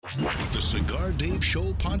The Cigar Dave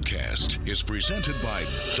Show podcast is presented by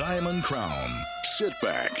Diamond Crown. Sit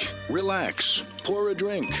back, relax, pour a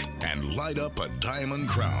drink, and light up a Diamond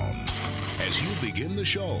Crown as you begin the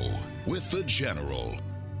show with the General,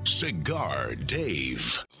 Cigar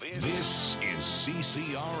Dave. This is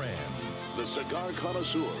CCRN, the Cigar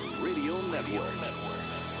Connoisseur Radio Network.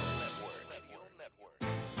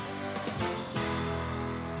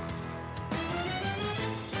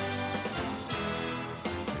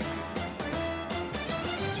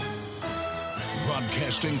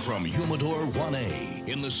 Broadcasting from Humidor 1A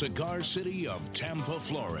in the cigar city of Tampa,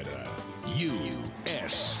 Florida,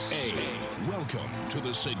 USA. Welcome to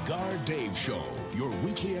the Cigar Dave Show, your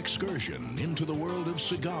weekly excursion into the world of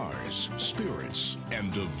cigars, spirits,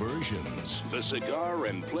 and diversions. The cigar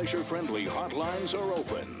and pleasure-friendly hotlines are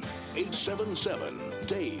open.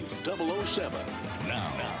 877-DAVE-007.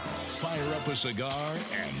 Now, fire up a cigar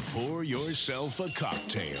and pour yourself a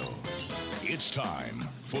cocktail. It's time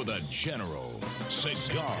for the General,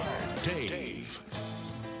 Cigar Dave.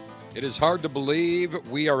 It is hard to believe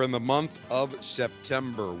we are in the month of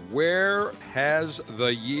September. Where has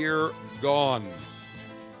the year gone?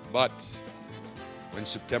 But when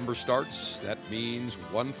September starts, that means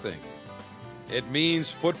one thing. It means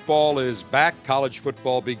football is back. College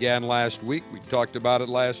football began last week. We talked about it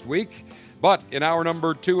last week. But in hour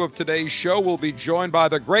number 2 of today's show, we'll be joined by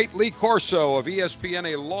the great Lee Corso of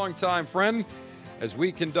ESPN, a longtime friend, as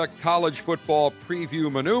we conduct college football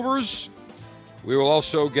preview maneuvers. We will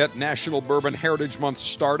also get National Bourbon Heritage Month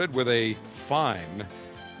started with a fine,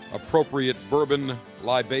 appropriate bourbon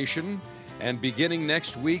libation. And beginning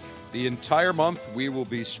next week, the entire month, we will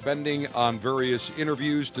be spending on various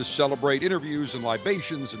interviews to celebrate interviews and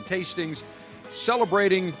libations and tastings,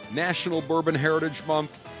 celebrating National Bourbon Heritage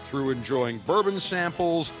Month through enjoying bourbon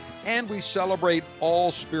samples, and we celebrate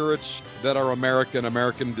all spirits that are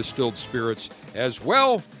American distilled spirits, as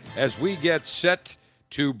well as we get set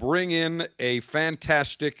to bring in a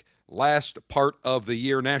fantastic last part of the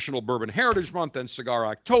year, National Bourbon Heritage Month and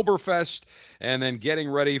Cigar Oktoberfest, and then getting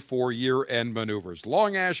ready for year-end maneuvers.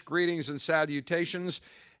 Long Ash greetings and salutations.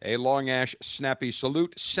 A Long Ash snappy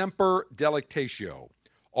salute. Semper Delectatio.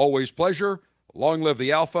 Always pleasure. Long live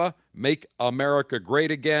the Alpha. Make America great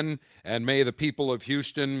again. And may the people of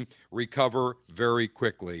Houston recover very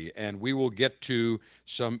quickly. And we will get to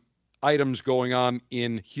some items going on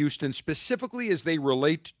in Houston, specifically as they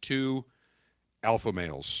relate to alpha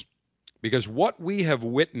males. Because what we have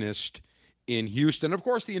witnessed in Houston, of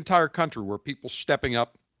course the entire country, where people stepping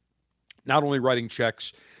up, not only writing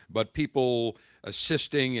checks, but people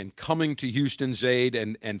assisting and coming to Houston's aid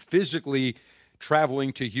and physically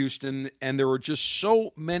traveling to Houston. And there were just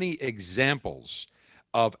so many examples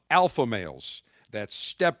of alpha males that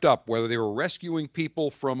stepped up, whether they were rescuing people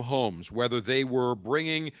from homes, whether they were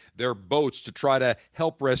bringing their boats to try to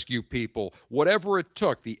help rescue people, whatever it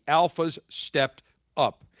took, the alphas stepped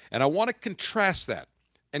up. And I want to contrast that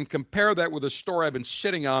and compare that with a story I've been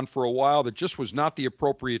sitting on for a while that just was not the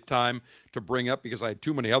appropriate time to bring up because I had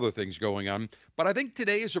too many other things going on. But I think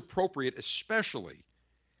today is appropriate, especially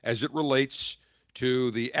as it relates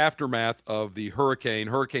to the aftermath of the Hurricane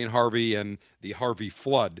Harvey, and the Harvey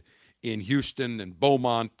flood in Houston and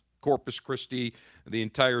Beaumont, Corpus Christi, the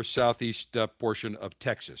entire southeast portion of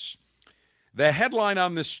Texas. The headline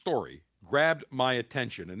on this story grabbed my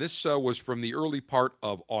attention, and this was from the early part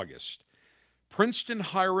of August. Princeton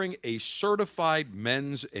hiring a certified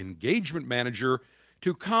men's engagement manager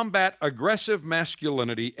to combat aggressive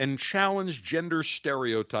masculinity and challenge gender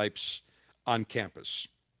stereotypes on campus.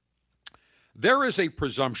 There is a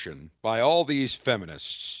presumption by all these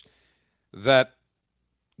feminists that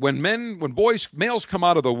when males come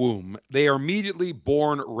out of the womb, they are immediately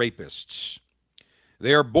born rapists.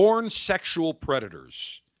 They are born sexual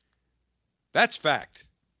predators. That's fact.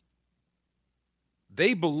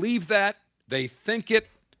 They believe that, they think it,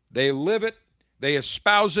 they live it, they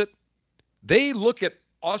espouse it. They look at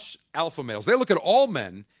us alpha males, they look at all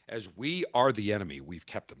men as we are the enemy. We've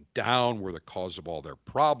kept them down. We're the cause of all their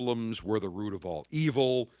problems. We're the root of all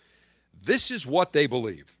evil. This is what they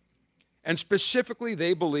believe. And specifically,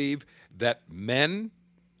 they believe that men,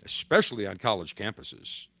 especially on college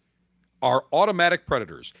campuses, are automatic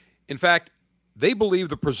predators. In fact, they believe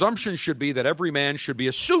the presumption should be that every man should be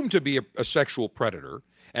assumed to be a sexual predator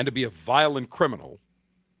and to be a violent criminal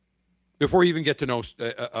before you even get to know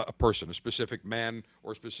a person, a specific man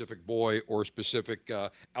or a specific boy or a specific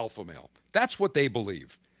alpha male. That's what they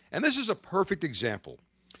believe. And this is a perfect example.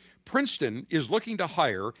 Princeton is looking to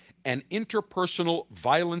hire an interpersonal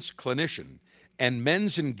violence clinician and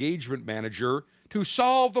men's engagement manager to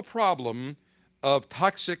solve the problem of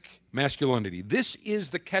toxic masculinity. This is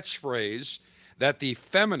the catchphrase that the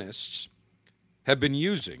feminists have been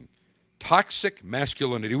using. Toxic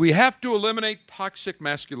masculinity. We have to eliminate toxic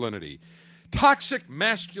masculinity. Toxic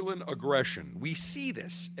masculine aggression. We see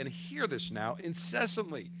this and hear this now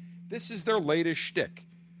incessantly. This is their latest shtick.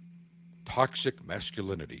 Toxic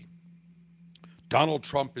masculinity. Donald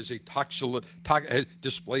Trump is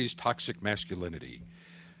displays toxic masculinity.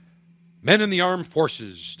 Men in the armed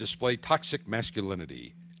forces display toxic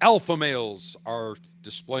masculinity. Alpha males are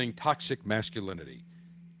displaying toxic masculinity.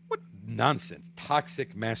 What nonsense.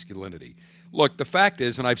 Toxic masculinity. Look, the fact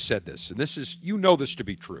is, and I've said this, and this is, you know this to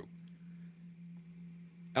be true.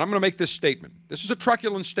 And I'm going to make this statement. This is a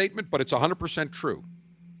truculent statement, but it's 100% true.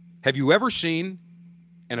 Have you ever seen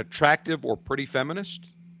an attractive or pretty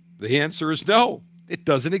feminist? The answer is no. It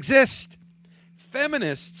doesn't exist.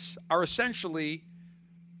 Feminists are essentially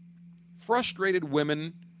frustrated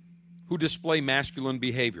women who display masculine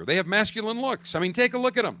behavior. They have masculine looks. I mean, take a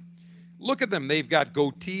look at them. Look at them. They've got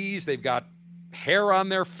goatees. They've got hair on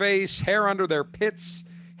their face, hair under their pits,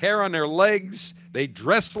 hair on their legs. They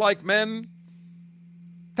dress like men.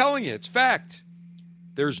 Telling you, it's fact.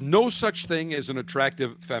 There's no such thing as an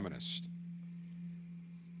attractive feminist.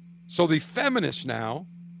 So the feminists now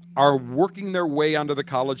are working their way onto the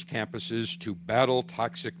college campuses to battle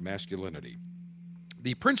toxic masculinity.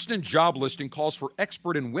 The Princeton job listing calls for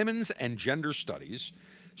expert in women's and gender studies,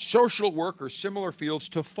 social work, or similar fields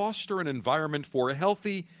to foster an environment for a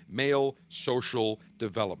healthy male social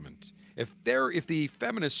development. If the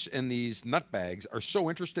feminists and these nutbags are so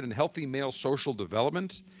interested in healthy male social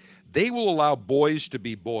development, they will allow boys to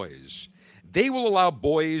be boys. They will allow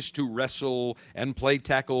boys to wrestle and play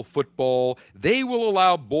tackle football. They will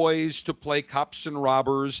allow boys to play cops and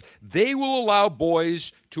robbers. They will allow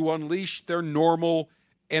boys to unleash their normal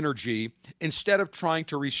energy instead of trying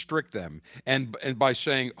to restrict them. And by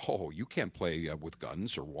saying, oh, you can't play with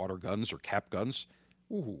guns or water guns or cap guns.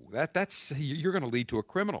 Ooh, that's you're going to lead to a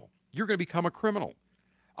criminal. You're going to become a criminal.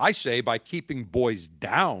 I say by keeping boys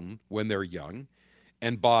down when they're young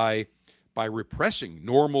and by repressing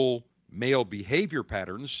normal male behavior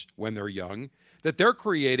patterns when they're young, that they're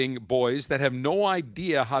creating boys that have no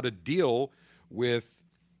idea how to deal with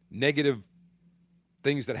negative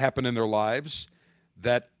things that happen in their lives,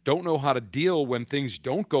 that don't know how to deal when things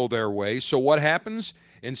don't go their way. So what happens?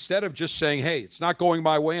 Instead of just saying, hey, it's not going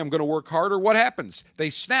my way, I'm going to work harder, what happens? They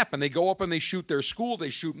snap and they go up and they shoot their school, they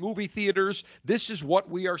shoot movie theaters. This is what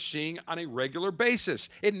we are seeing on a regular basis.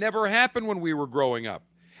 It never happened when we were growing up.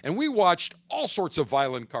 And we watched all sorts of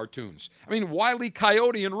violent cartoons. I mean, Wile E.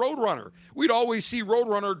 Coyote and Roadrunner. We'd always see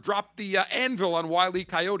Roadrunner drop the anvil on Wile E.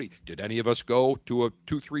 Coyote. Did any of us go to a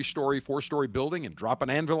 2, 3-story, 4-story building and drop an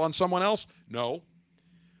anvil on someone else? No.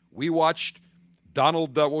 We watched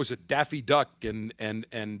Donald, Daffy Duck and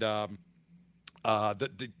the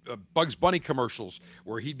Bugs Bunny commercials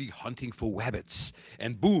where he'd be hunting for rabbits,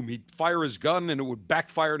 and boom, he'd fire his gun and it would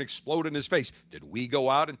backfire and explode in his face. Did we go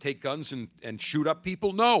out and take guns and shoot up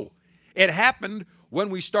people? No. It happened when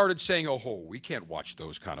we started saying, oh, we can't watch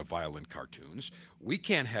those kind of violent cartoons. We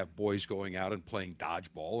can't have boys going out and playing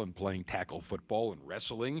dodgeball and playing tackle football and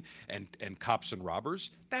wrestling and cops and robbers.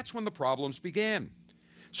 That's when the problems began.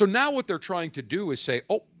 So now what they're trying to do is say,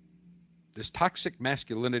 oh, this toxic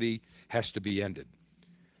masculinity has to be ended.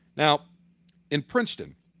 Now, in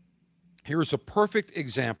Princeton, here's a perfect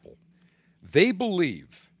example. They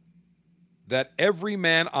believe that every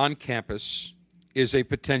man on campus is a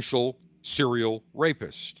potential serial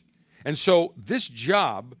rapist. And so this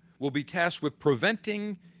job will be tasked with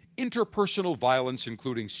preventing interpersonal violence,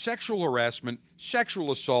 including sexual harassment,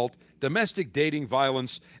 sexual assault, domestic dating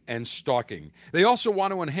violence, and stalking. They also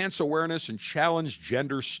want to enhance awareness and challenge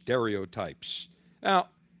gender stereotypes. Now,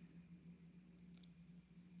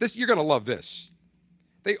 you're going to love this.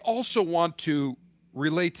 They also want to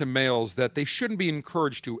relate to males that they shouldn't be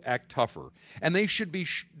encouraged to act tougher, and they should be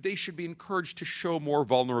encouraged to show more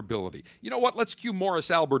vulnerability. You know what? Let's cue Morris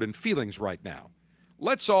Albert in Feelings right now.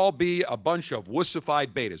 Let's all be a bunch of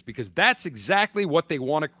wussified betas, because that's exactly what they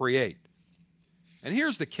want to create. And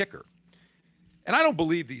here's the kicker. And I don't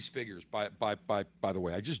believe these figures, by the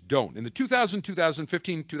way. I just don't. In the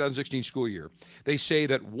 2015, 2016 school year, they say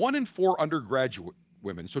that 1 in 4 undergraduate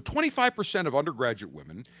women, so 25% of undergraduate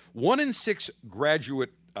women, 1 in 6 graduate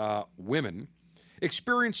women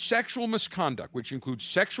experience sexual misconduct, which includes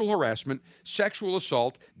sexual harassment, sexual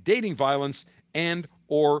assault, dating violence, and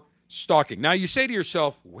or stalking. Now, you say to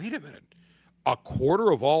yourself, wait a minute, a quarter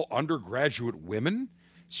of all undergraduate women?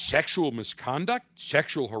 Sexual misconduct,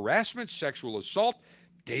 sexual harassment, sexual assault,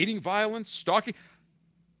 dating violence, stalking.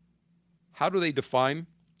 How do they define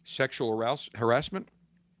sexual harassment?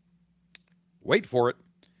 Wait for it.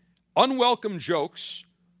 Unwelcome jokes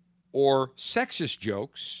or sexist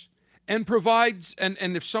jokes, and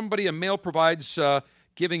if somebody, a male, provides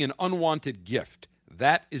giving an unwanted gift,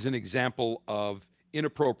 that is an example of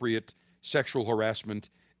inappropriate sexual harassment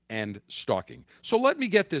and stalking. So let me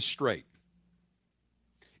get this straight.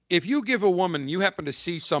 If you give a woman, you happen to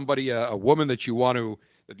see somebody, a woman that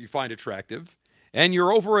you find attractive, and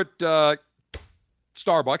you're over at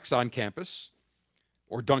Starbucks on campus,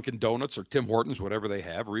 or Dunkin' Donuts, or Tim Hortons, whatever they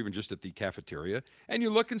have, or even just at the cafeteria, and you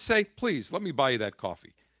look and say, please, let me buy you that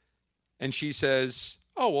coffee. And she says,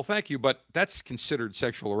 oh, well, thank you, but that's considered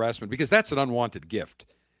sexual harassment because that's an unwanted gift.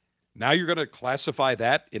 Now you're going to classify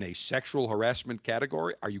that in a sexual harassment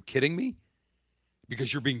category? Are you kidding me?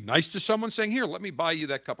 Because you're being nice to someone, saying, here, let me buy you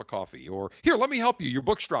that cup of coffee, or here, let me help you, your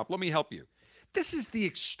book's dropped, let me help you. This is the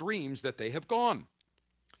extremes that they have gone.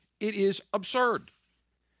 It is absurd.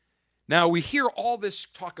 Now, we hear all this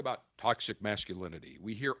talk about toxic masculinity.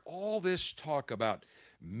 We hear all this talk about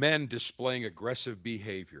men displaying aggressive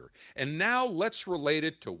behavior. And now let's relate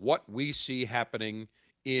it to what we see happening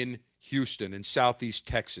in Houston, in Southeast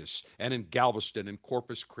Texas, and in Galveston, and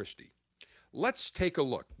Corpus Christi. Let's take a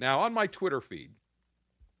look. Now, on my Twitter feed,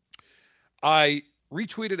 I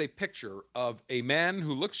retweeted a picture of a man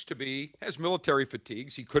who looks to has military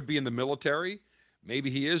fatigues. He could be in the military.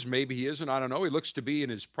 Maybe he is, maybe he isn't. I don't know. He looks to be in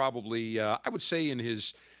his probably, I would say in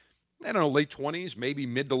his, late 20s, maybe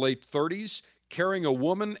mid to late 30s, carrying a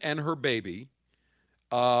woman and her baby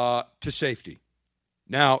to safety.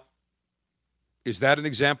 Now, is that an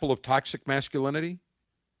example of toxic masculinity?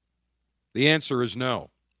 The answer is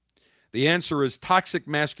no. The answer is toxic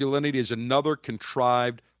masculinity is another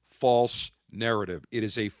contrived false narrative. It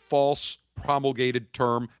is a false promulgated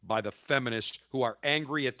term by the feminists who are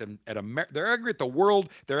angry at them, they're angry at the world,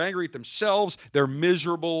 they're angry at themselves, they're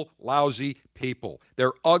miserable, lousy people.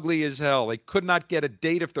 They're ugly as hell. They could not get a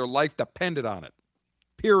date if their life depended on it.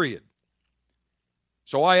 Period.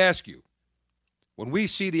 So I ask you, when we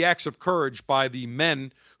see the acts of courage by the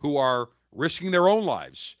men who are risking their own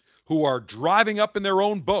lives, who are driving up in their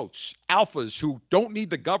own boats, alphas who don't need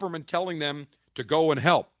the government telling them to go and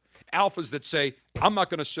help, alphas that say, I'm not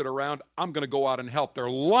going to sit around, I'm going to go out and help. They're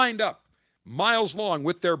lined up miles long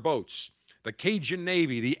with their boats. The Cajun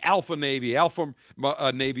Navy, the Alpha Navy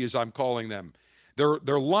as I'm calling them.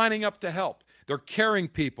 They're lining up to help. They're carrying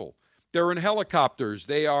people. They're in helicopters.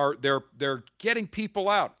 They're getting people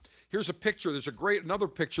out. Here's a picture. There's another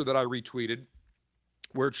picture that I retweeted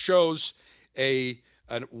where it shows a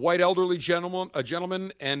white elderly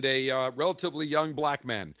gentleman and a relatively young black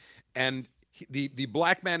man. And the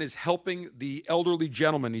black man is helping the elderly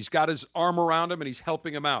gentleman. He's got his arm around him and he's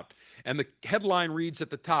helping him out. And the headline reads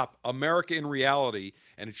at the top, America in Reality,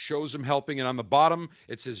 and it shows him helping. And on the bottom,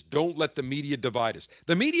 it says, don't let the media divide us.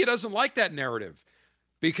 The media doesn't like that narrative.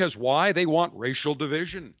 Because why? They want racial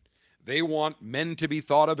division. They want men to be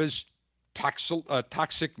thought of as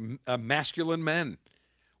toxic masculine men.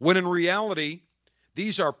 When in reality,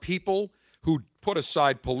 these are people who put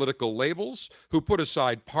aside political labels, who put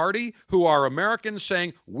aside party, who are Americans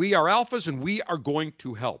saying, we are alphas and we are going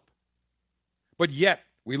to help. But yet,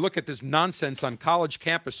 we look at this nonsense on college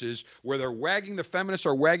campuses where the feminists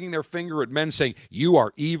are wagging their finger at men saying, you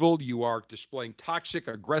are evil, you are displaying toxic,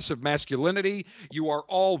 aggressive masculinity, you are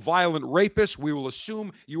all violent rapists, we will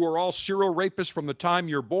assume you are all serial rapists from the time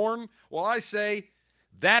you're born. Well, I say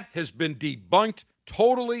that has been debunked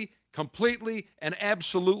totally, completely, and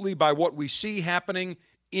absolutely by what we see happening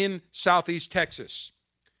in Southeast Texas.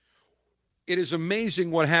 It is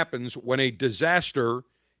amazing what happens when a disaster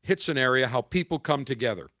hits an area, how people come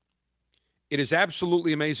together. It is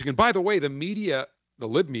absolutely amazing. And by the way, the media, the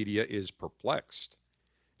lib media, is perplexed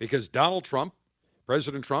because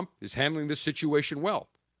President Trump, is handling this situation well.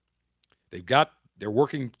 They're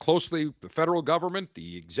working closely with the federal government,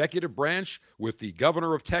 the executive branch, with the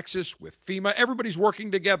governor of Texas, with FEMA. Everybody's working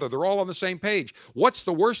together. They're all on the same page. What's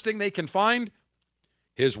the worst thing they can find?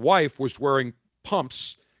 His wife was wearing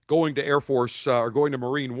pumps going to Air Force or going to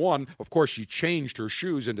Marine One. Of course, she changed her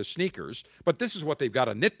shoes into sneakers, but this is what they've got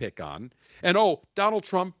to nitpick on. And Donald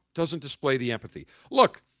Trump doesn't display the empathy.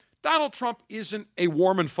 Look, Donald Trump isn't a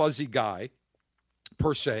warm and fuzzy guy,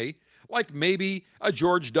 per se, like maybe a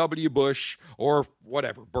George W. Bush or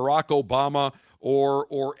whatever, Barack Obama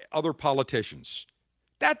or other politicians.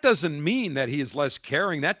 That doesn't mean that he is less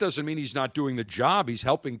caring. That doesn't mean he's not doing the job. He's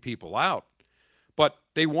helping people out. But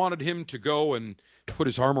they wanted him to go and put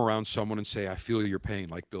his arm around someone and say, I feel your pain,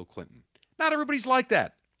 like Bill Clinton. Not everybody's like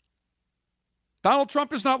that. Donald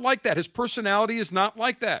Trump is not like that. His personality is not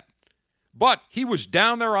like that. But he was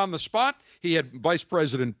down there on the spot. He had Vice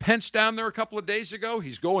President Pence down there a couple of days ago.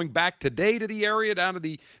 He's going back today to the area, down to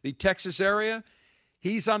the Texas area.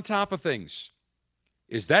 He's on top of things.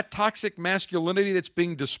 Is that toxic masculinity that's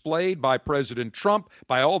being displayed by President Trump,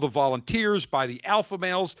 by all the volunteers, by the alpha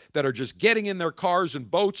males that are just getting in their cars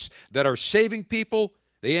and boats that are saving people?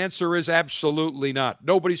 The answer is absolutely not.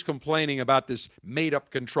 Nobody's complaining about this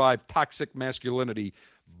made-up, contrived, toxic masculinity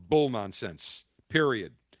bull nonsense,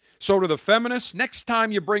 period. So to the feminists, next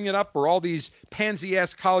time you bring it up, or all these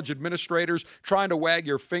pansy-ass college administrators trying to wag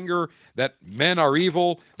your finger that men are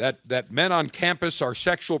evil, that men on campus are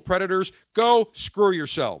sexual predators, go screw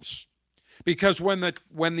yourselves. Because when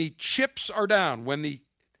the chips are down, when the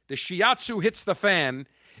shiatsu hits the fan,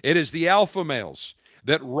 it is the alpha males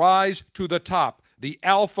that rise to the top. The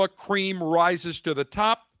alpha cream rises to the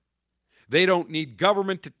top. They don't need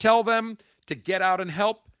government to tell them to get out and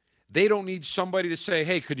help. They don't need somebody to say,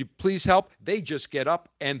 hey, could you please help? They just get up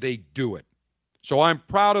and they do it. So I'm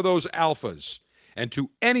proud of those alphas. And to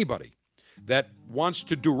anybody that wants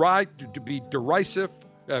to be derisive,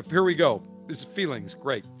 here we go. This is feelings.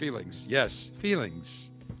 Great. Feelings. Yes.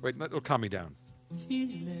 Feelings. Wait, it'll calm me down.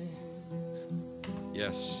 Feelings.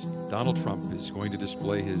 Yes. Donald Trump is going to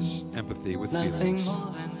display his empathy with feelings.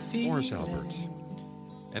 Morris Albert.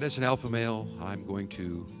 And as an alpha male, I'm going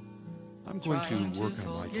to work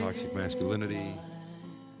on my toxic masculinity.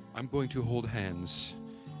 I'm going to hold hands.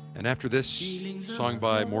 And after this song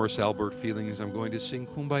by Morris Albert, Feelings, I'm going to sing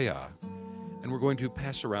Kumbaya. And we're going to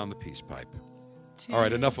pass around the peace pipe. All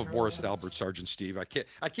right, enough of Morris Albert, Sergeant Steve. I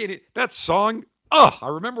can't, that song, I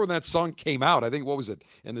remember when that song came out. I think, what was it,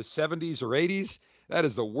 in the 70s or 80s? That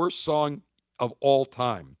is the worst song of all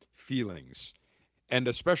time, Feelings. And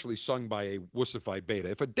especially sung by a wussified beta.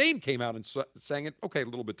 If a dame came out and sang it, okay, a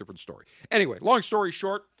little bit different story. Anyway, long story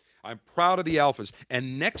short, I'm proud of the alphas.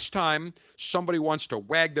 And next time somebody wants to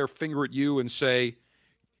wag their finger at you and say,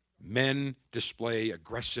 men display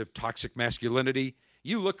aggressive, toxic masculinity,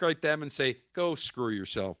 you look at them and say, go screw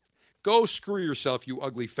yourself. Go screw yourself, you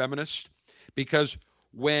ugly feminist. Because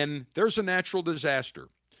when there's a natural disaster,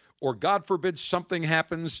 or God forbid something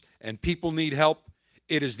happens and people need help,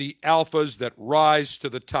 it is the alphas that rise to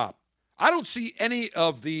the top. I don't see any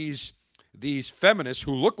of these feminists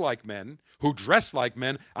who look like men, who dress like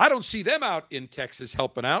men. I don't see them out in Texas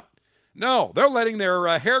helping out. No, they're letting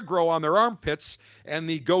their hair grow on their armpits and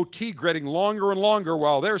the goatee getting longer and longer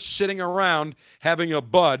while they're sitting around having a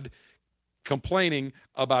bud complaining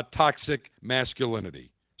about toxic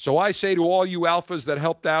masculinity. So I say to all you alphas that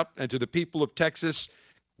helped out and to the people of Texas,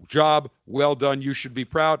 job well done. You should be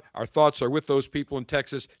proud. Our thoughts are with those people in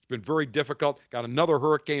Texas. It's been very difficult. Got another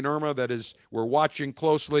Hurricane Irma we're watching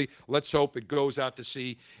closely. Let's hope it goes out to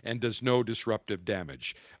sea and does no disruptive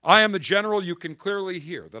damage. I am the general. You can clearly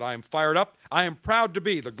hear that I am fired up. I am proud to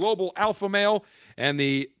be the global alpha male and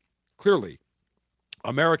the clearly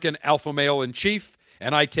American alpha male in chief,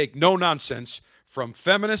 and I take no nonsense from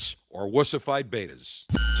feminists or wussified betas.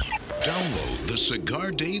 Download the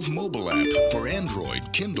Cigar Dave mobile app for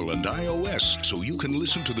Android, Kindle, and iOS so you can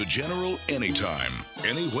listen to the General anytime,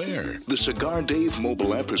 anywhere. The Cigar Dave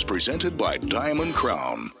mobile app is presented by Diamond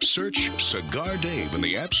Crown. Search Cigar Dave in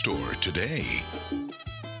the App Store today.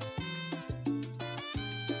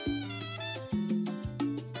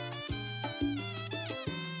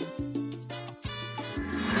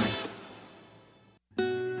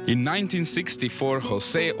 In 1964,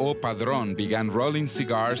 Jose O. Padron began rolling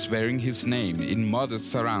cigars bearing his name in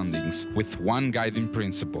modest surroundings with one guiding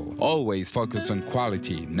principle: always focus on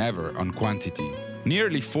quality, never on quantity.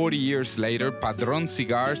 Nearly 40 years later, Padron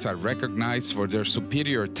cigars are recognized for their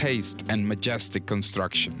superior taste and majestic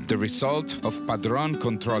construction, the result of Padron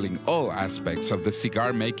controlling all aspects of the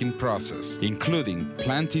cigar-making process, including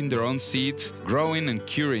planting their own seeds, growing and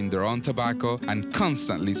curing their own tobacco, and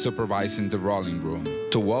constantly supervising the rolling room.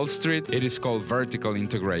 To Wall Street, it is called vertical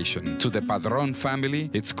integration. To the Padron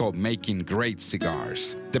family, it's called making great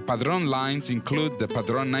cigars. The Padron lines include the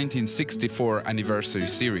Padron 1964 Anniversary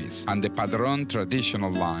Series and the Padron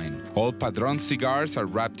Traditional line. All Padron cigars are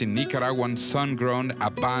wrapped in Nicaraguan sun-grown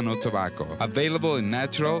Habano tobacco, available in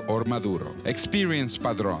natural or Maduro. Experience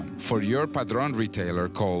Padron. For your Padron retailer,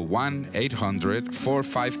 call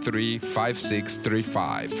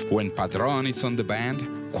 1-800-453-5635. When Padron is on the band,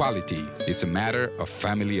 quality is a matter of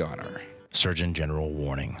family honor. Surgeon General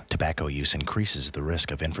warning: tobacco use increases the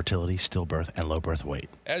risk of infertility, stillbirth, and low birth weight.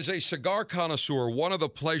 As a cigar connoisseur, one of the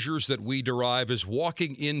pleasures that we derive is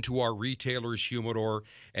walking into our retailer's humidor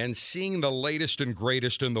and seeing the latest and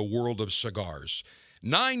greatest in the world of cigars.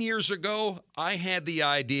 9 years ago, I had the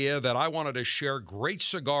idea that I wanted to share great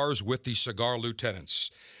cigars with the cigar lieutenants.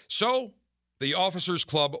 So the Officers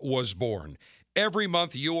Club was born. Every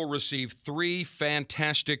month, you will receive 3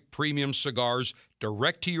 fantastic premium cigars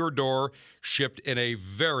direct to your door, shipped in a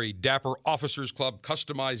very dapper Officers Club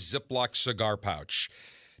customized Ziploc cigar pouch.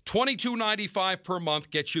 $22.95 per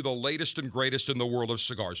month gets you the latest and greatest in the world of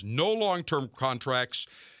cigars. No long-term contracts.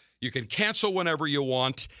 You can cancel whenever you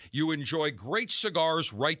want. You enjoy great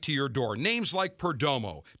cigars right to your door. Names like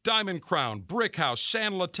Perdomo, Diamond Crown, Brick House,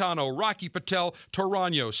 San Latano, Rocky Patel,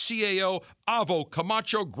 Torano, CAO, Avo,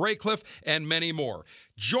 Camacho, Graycliff, and many more.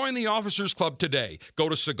 Join the Officers Club today. Go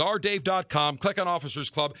to CigarDave.com, click on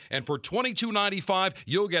Officers Club, and for $22.95,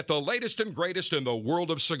 you'll get the latest and greatest in the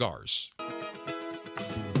world of cigars.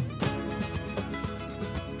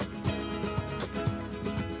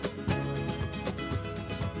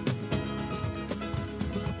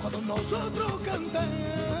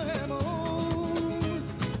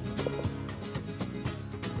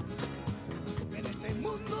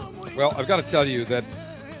 Well, I've got to tell you that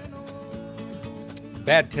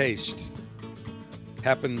bad taste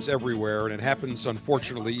happens everywhere, and it happens,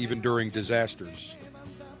 unfortunately, even during disasters.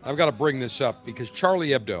 I've got to bring this up because Charlie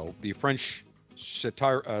Hebdo, the French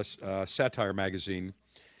satire magazine,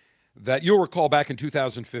 that you'll recall back in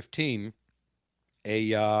 2015,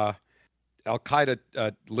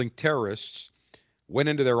 Al-Qaeda-linked terrorists went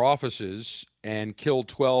into their offices and killed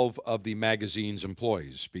 12 of the magazine's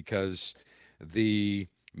employees because the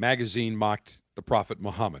magazine mocked the Prophet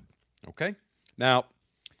Muhammad. Okay? Now,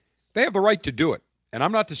 they have the right to do it, and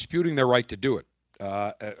I'm not disputing their right to do it,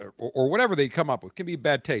 or whatever they come up with. It can be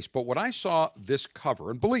bad taste. But when I saw this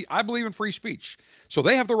cover, and I believe in free speech, so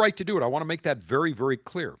they have the right to do it. I want to make that very, very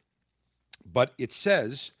clear. But it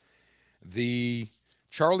says the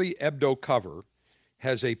Charlie Hebdo cover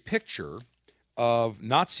has a picture of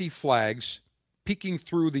Nazi flags peering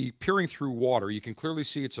through water. You can clearly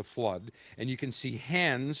see it's a flood, and you can see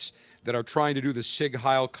hands that are trying to do the Sieg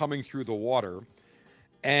Heil coming through the water.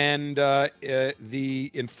 And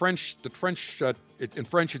in French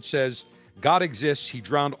it says, "God exists. He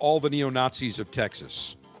drowned all the neo-Nazis of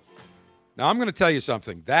Texas." Now I'm going to tell you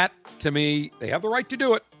something. That, to me, they have the right to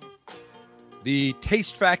do it. The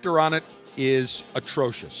taste factor on it is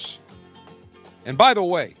atrocious. And by the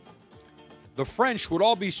way, the French would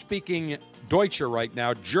all be speaking Deutsche right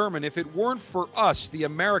now, German, if it weren't for us, the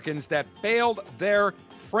Americans, that bailed their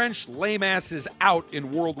French lame asses out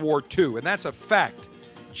in World War II. And that's a fact.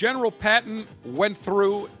 General Patton went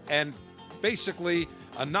through and basically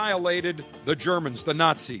annihilated the Germans, the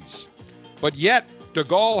Nazis. But yet, de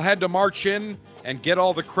Gaulle had to march in and get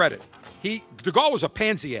all the credit. De Gaulle was a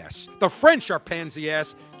pansy ass. The French are pansy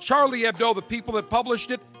ass. Charlie Hebdo, the people that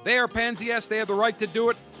published it, they are pansy ass. They have the right to do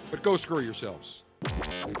it, but go screw yourselves.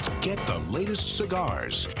 Get the latest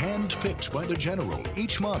cigars, hand-picked by the General,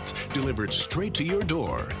 each month, delivered straight to your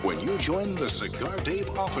door. When you join the Cigar Dave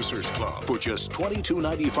Officers Club for just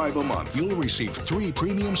 $22.95 a month, you'll receive 3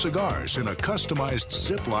 premium cigars in a customized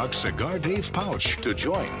Ziploc Cigar Dave pouch. To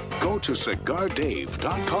join, go to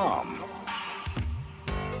CigarDave.com.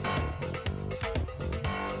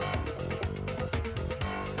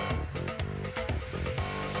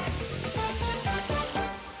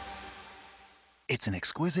 It's an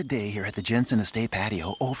exquisite day here at the Jensen Estate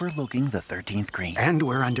patio overlooking the 13th green. And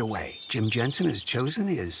we're underway. Jim Jensen has chosen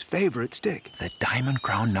his favorite stick. The Diamond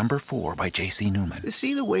Crown No. 4 by J.C. Newman.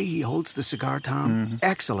 See the way he holds the cigar, Tom? Mm-hmm.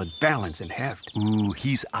 Excellent balance and heft. Ooh,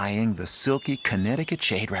 he's eyeing the silky Connecticut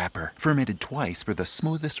shade wrapper, fermented twice for the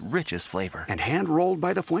smoothest, richest flavor. And hand-rolled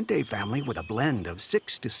by the Fuente family with a blend of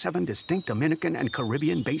 6 to 7 distinct Dominican and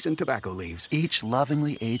Caribbean basin tobacco leaves. Each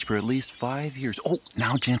lovingly aged for at least 5 years. Oh,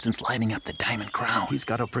 now Jensen's lighting up the Diamond Crown. He's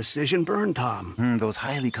got a precision burn, Tom. Those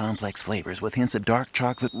highly complex flavors with hints of dark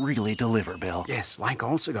chocolate really deliver, Bill. Yes, like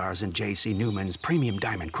all cigars in J.C. Newman's premium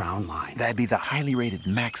Diamond Crown line. That'd be the highly rated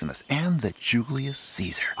Maximus and the Julius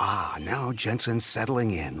Caesar. Ah, now Jensen's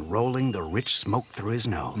settling in, rolling the rich smoke through his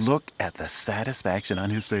nose. Look at the satisfaction on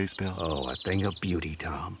his face, Bill. Oh, a thing of beauty,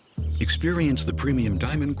 Tom. Experience the premium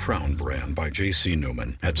Diamond Crown brand by J.C.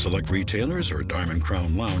 Newman at select retailers or Diamond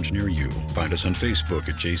Crown Lounge near you. Find us on Facebook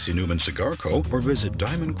at J.C. Newman Cigar Co. or visit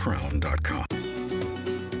diamondcrown.com.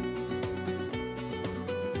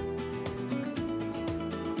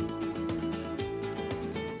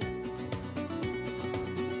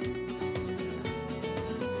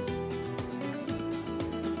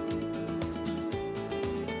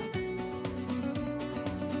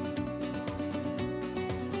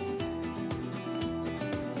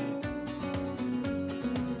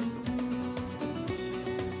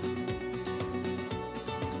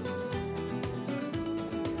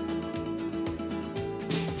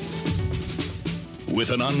 with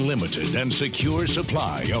an unlimited and secure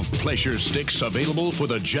supply of pleasure sticks available for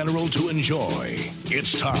the general to enjoy.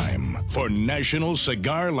 It's time for National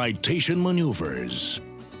Cigar Lightation Maneuvers.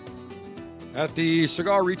 At the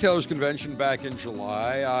Cigar Retailers Convention back in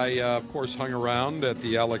July, I, of course, hung around at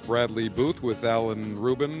the Alec Bradley booth with Alan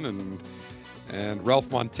Rubin and Ralph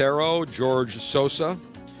Montero, George Sosa.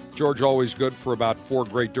 George always good for about 4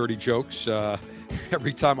 great dirty jokes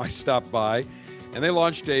every time I stop by. And they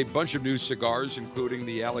launched a bunch of new cigars, including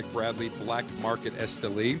the Alec Bradley Black Market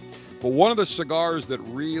Esteli. But one of the cigars that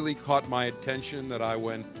really caught my attention, that I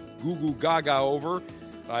went goo-goo gaga over,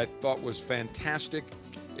 I thought was fantastic,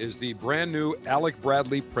 is the brand new Alec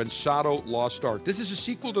Bradley Prensado Lost Art. This is a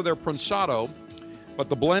sequel to their Prensado, but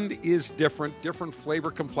the blend is different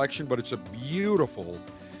flavor complexion, but it's a beautiful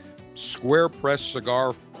square press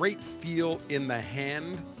cigar, great feel in the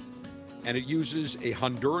hand, and it uses a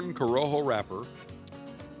Honduran Corojo wrapper,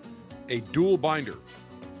 a dual binder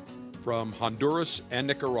from Honduras and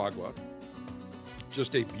Nicaragua.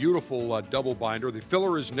 Just a beautiful double binder. The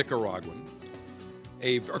filler is Nicaraguan.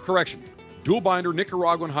 Dual binder,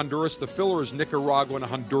 Nicaraguan, Honduras. The filler is Nicaraguan,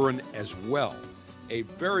 Honduran as well. A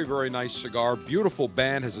very, very nice cigar. Beautiful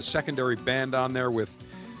band. Has a secondary band on there with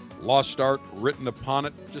Lost Art written upon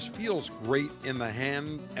it. Just feels great in the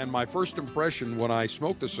hand. And my first impression when I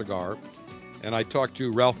smoked the cigar, and I talked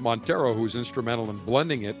to Ralph Montero, who was instrumental in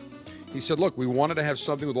blending it, he said, look, we wanted to have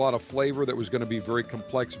something with a lot of flavor that was going to be very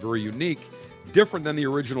complex, very unique, different than the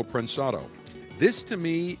original Prensado. This, to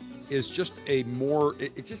me, is just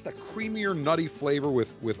it's just a creamier, nutty flavor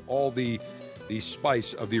with all the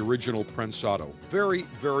spice of the original Prensado. Very,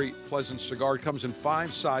 very pleasant cigar. It comes in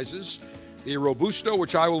 5 sizes. The Robusto,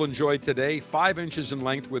 which I will enjoy today, 5 inches in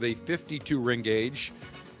length with a 52 ring gauge.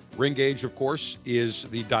 Ring gauge, of course, is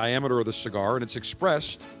the diameter of the cigar, and it's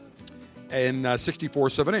expressed in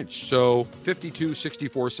 64/7 inch. So 52,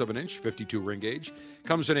 64/7 inch, 52 ring gauge.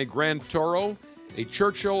 Comes in a Grand Toro, a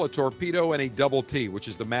Churchill, a Torpedo, and a Double T, which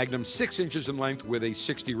is the Magnum, 6 inches in length with a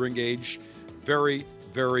 60 ring gauge. Very,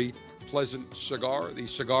 very pleasant cigar. The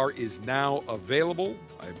cigar is now available.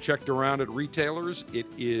 I've checked around at retailers. It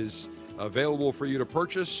is available for you to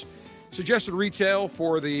purchase. Suggested retail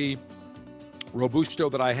for the Robusto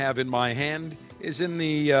that I have in my hand is in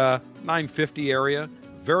the $9.50 area.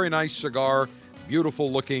 Very nice cigar,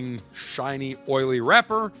 beautiful looking, shiny, oily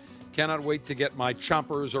wrapper. Cannot wait to get my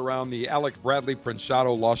chompers around the Alec Bradley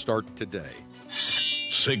Prensado Lost Art today.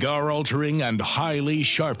 Cigar-altering and highly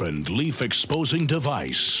sharpened leaf-exposing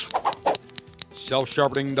device.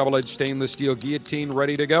 Self-sharpening double-edged stainless steel guillotine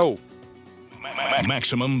ready to go.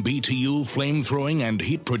 Maximum BTU flame-throwing and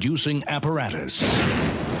heat-producing apparatus.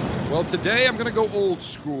 Well, today I'm going to go old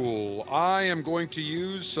school. I am going to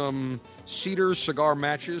use some cedar cigar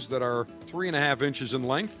matches that are 3.5 inches in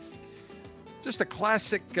length. Just a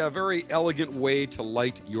classic, very elegant way to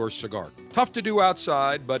light your cigar. Tough to do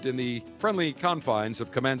outside, but in the friendly confines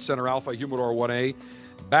of Command Center Alpha Humidor 1A,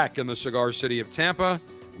 back in the cigar city of Tampa.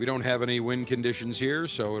 We don't have any wind conditions here,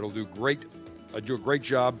 so it'll do a great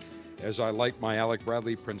job as I light my Alec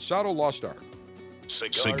Bradley Prensado Lost Art.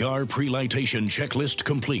 Cigar pre-lightation checklist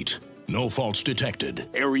complete. No faults detected.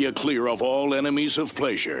 Area clear of all enemies of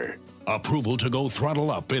pleasure. Approval to go throttle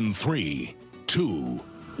up in 3, 2,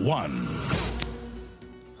 1.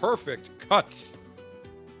 Perfect cut.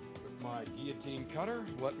 With my guillotine cutter,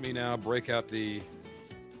 let me now break out the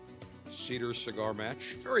cedar cigar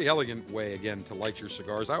match. Very elegant way, again, to light your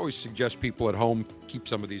cigars. I always suggest people at home keep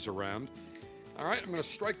some of these around. All right, I'm going to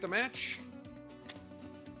strike the match.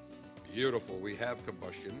 Beautiful. We have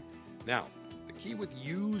combustion. Now, the key with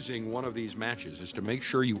using one of these matches is to make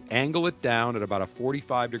sure you angle it down at about a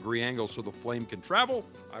 45-degree angle so the flame can travel.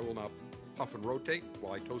 I will now puff and rotate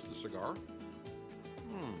while I toast the cigar.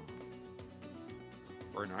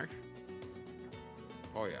 Very nice.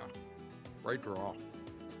 Oh, yeah. Great draw.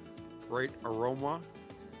 Great aroma.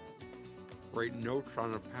 Great notes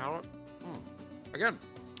on the palate. Again,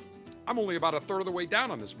 I'm only about a third of the way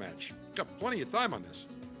down on this match. Got plenty of time on this.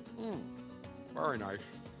 Very nice.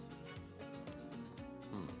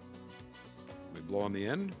 Let me blow on the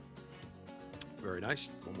end. Very nice.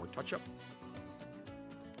 One more touch-up.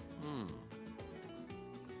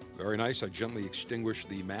 Very nice. I gently extinguish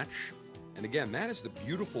the match. And again, that is the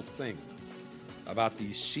beautiful thing about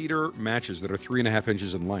these cedar matches that are 3.5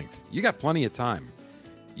 inches in length. You got plenty of time.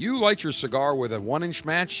 You light your cigar with a 1-inch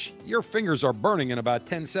match, your fingers are burning in about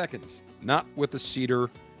 10 seconds. Not with the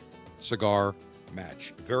cedar cigar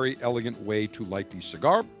match. Very elegant way to light the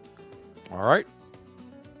cigar. All right.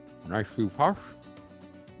 Nice few puffs.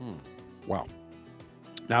 Wow.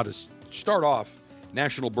 Now to start off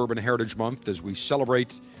National Bourbon Heritage Month as we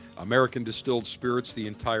celebrate American distilled spirits the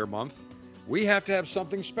entire month, we have to have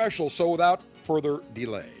something special. So without further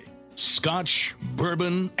delay, Scotch,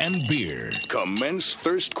 bourbon, and beer. Commence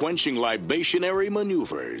thirst-quenching libationary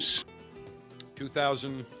maneuvers.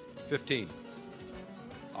 2015.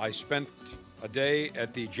 I spent a day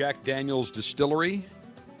at the Jack Daniel's distillery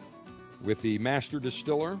with the master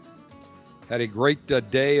distiller. Had a great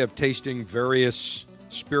day of tasting various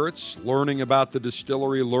spirits, learning about the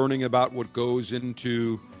distillery, learning about what goes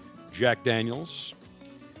into Jack Daniel's.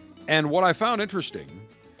 And what I found interesting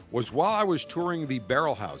was while I was touring the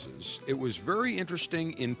barrel houses, it was very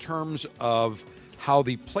interesting in terms of how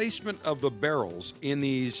the placement of the barrels in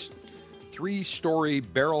these 3-story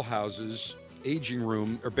barrel houses, aging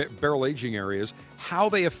room, or barrel aging areas, how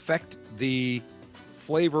they affect the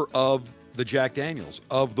flavor of the Jack Daniel's,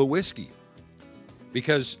 of the whiskey.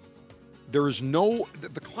 Because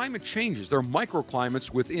the climate changes. There are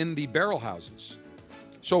microclimates within the barrel houses.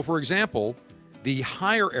 So, for example, the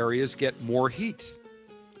higher areas get more heat.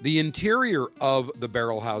 The interior of the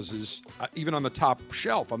barrel houses, even on the top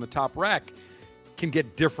shelf, on the top rack, can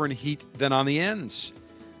get different heat than on the ends.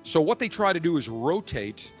 So what they try to do is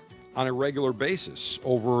rotate on a regular basis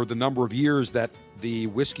over the number of years that the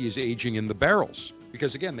whiskey is aging in the barrels.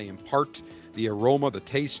 Because, again, they impart the aroma, the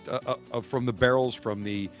taste from the barrels, from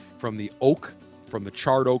the oak, from the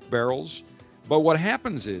charred oak barrels. But what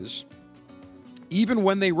happens is, even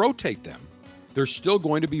when they rotate them, there's still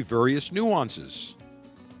going to be various nuances.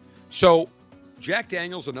 So Jack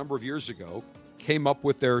Daniel's, a number of years ago, came up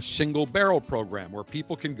with their single barrel program where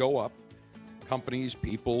people can go up,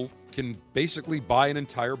 people can basically buy an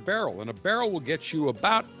entire barrel. And a barrel will get you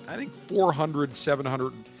about, 400,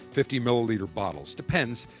 750 milliliter bottles.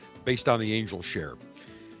 Depends, based on the Angel share.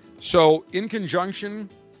 So in conjunction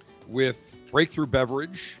with Breakthrough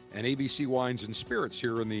Beverage and ABC Wines and Spirits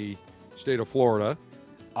here in the state of Florida,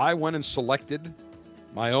 I went and selected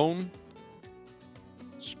my own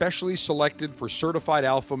specially selected for certified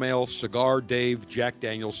alpha male Cigar Dave Jack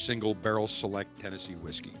Daniel's Single Barrel Select Tennessee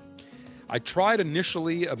Whiskey. I tried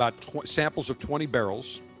initially about samples of 20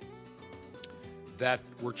 barrels that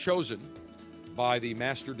were chosen by the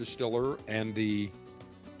master distiller and the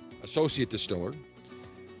associate distiller,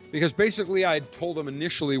 because basically I had told them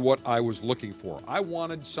initially what I was looking for. I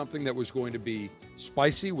wanted something that was going to be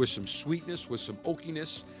spicy with some sweetness, with some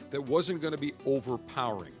oakiness, that wasn't going to be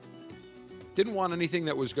overpowering. Didn't want anything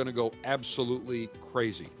that was going to go absolutely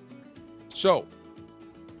crazy. So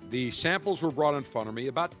the samples were brought in front of me,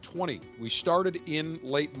 about 20. We started in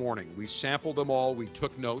late morning. We sampled them all. We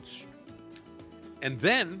took notes. And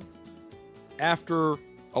then after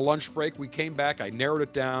a lunch break, we came back. I narrowed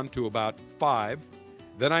it down to about 5.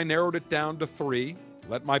 Then I narrowed it down to 3,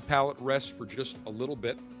 let my palate rest for just a little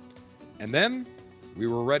bit. And then we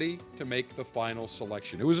were ready to make the final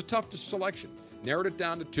selection. It was a tough selection. Narrowed it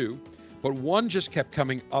down to 2, but one just kept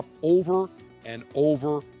coming up over and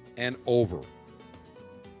over and over.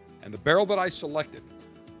 And the barrel that I selected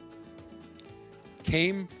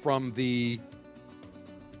came from the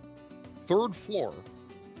 3rd floor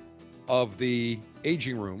of the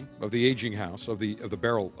aging room, of the aging house, of the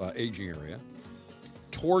barrel aging area,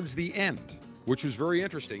 towards the end, which was very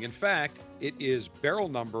interesting. In fact, it is barrel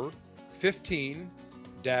number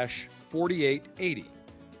 15-4880.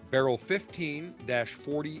 Barrel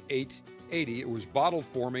 15-4880. It was bottled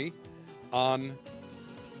for me on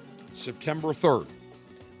September 3rd.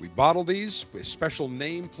 We bottled these, a special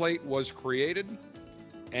nameplate was created,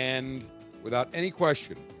 and without any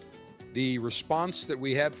question, the response that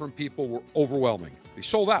we had from people were overwhelming. They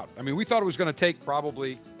sold out. I mean, we thought it was going to take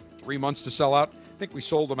probably 3 months to sell out. I think we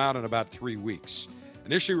sold them out in about 3 weeks.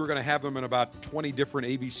 Initially, we were going to have them in about 20 different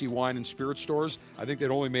ABC Wine and Spirit stores. I think they'd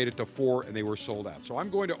only made it to 4, and they were sold out. So I'm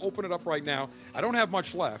going to open it up right now. I don't have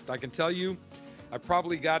much left. I can tell you I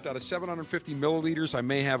probably got out of 750 milliliters, I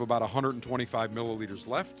may have about 125 milliliters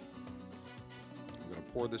left. I'm going to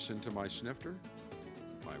pour this into my snifter,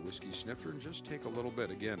 my whiskey snifter, and just take a little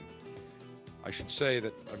bit. Again, I should say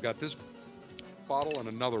that I've got this bottle and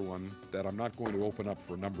another one that I'm not going to open up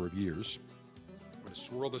for a number of years. I'm going to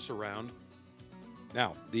swirl this around.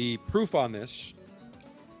 Now, the proof on this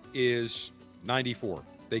is 94.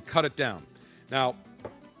 They cut it down. Now,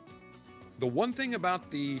 the one thing about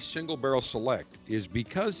the Single Barrel Select is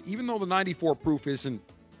because even though the 94 proof isn't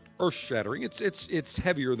earth-shattering, it's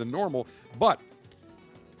heavier than normal, but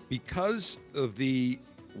because of the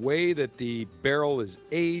way that the barrel is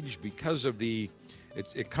aged, because of it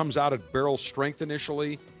comes out at barrel strength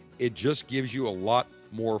initially, it just gives you a lot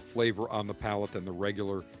more flavor on the palate than the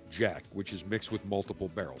regular Jack, which is mixed with multiple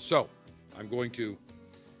barrels. So I'm going to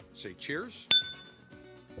say cheers.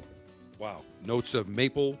 Wow, notes of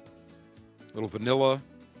maple, little vanilla.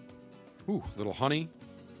 Ooh, little honey.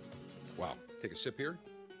 Wow. Take a sip here.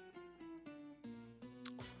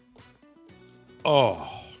 Oh.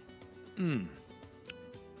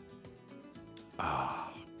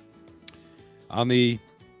 On the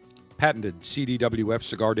patented CDWF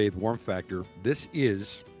Cigar Dave Warmth Factor, this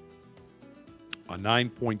is a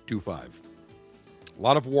 9.25. A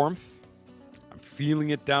lot of warmth. I'm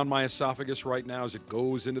feeling it down my esophagus right now as it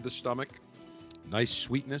goes into the stomach. Nice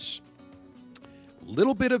sweetness. A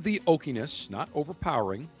little bit of the oakiness, not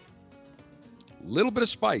overpowering. A little bit of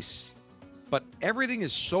spice. But everything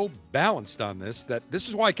is so balanced on this that this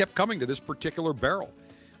is why I kept coming to this particular barrel.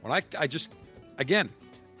 When I just, again,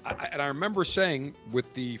 I remember saying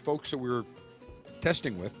with the folks that we were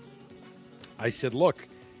testing with, I said, look,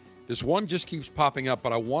 this one just keeps popping up,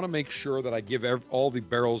 but I want to make sure that I give all the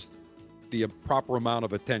barrels the proper amount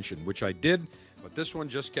of attention, which I did, but this one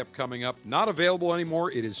just kept coming up. Not available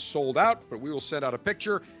anymore. It is sold out, but we will send out a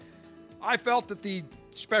picture. I felt that the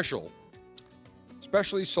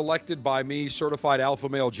specially selected by me, certified alpha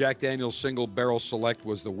male Jack Daniel's Single Barrel Select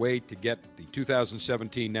was the way to get the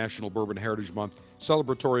 2017 National Bourbon Heritage Month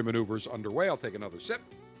celebratory maneuvers underway. I'll take another sip.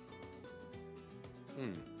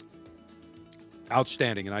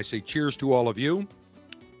 Outstanding. And I say cheers to all of you.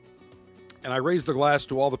 And I raise the glass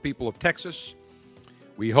to all the people of Texas.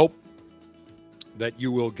 We hope that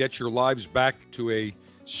you will get your lives back to a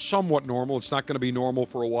somewhat normal. It's not going to be normal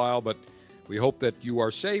for a while, but we hope that you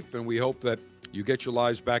are safe, and we hope that you get your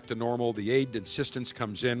lives back to normal. The aid and assistance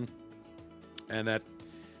comes in, and that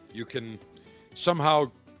you can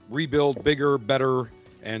somehow rebuild bigger, better,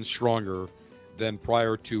 and stronger than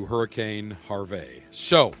prior to Hurricane Harvey.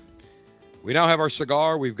 So, we now have our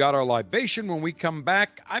cigar. We've got our libation. When we come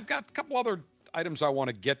back, I've got a couple other items I want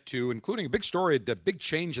to get to, including a big story, the big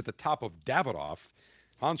change at the top of Davidoff.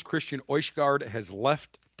 Hans Christian Oeschgaard has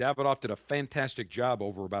left. Davidoff did a fantastic job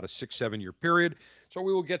over about a 6-7 year period. So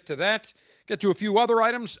we will get to that. Get to a few other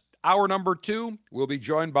items. Hour number 2, we'll be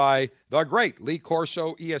joined by the great Lee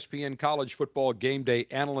Corso, ESPN college football game day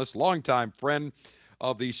analyst, longtime friend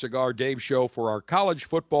of the Cigar Dave Show for our college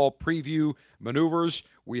football preview maneuvers.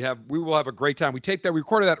 We will have a great time. We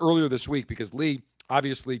recorded that earlier this week because Lee,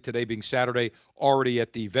 obviously today being Saturday, already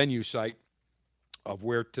at the venue site of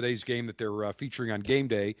where today's game that they're featuring on game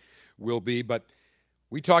day will be. But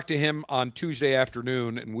we talked to him on Tuesday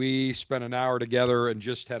afternoon, and we spent an hour together and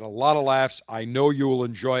just had a lot of laughs. I know you will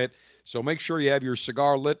enjoy it. So make sure you have your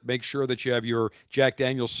cigar lit. Make sure that you have your Jack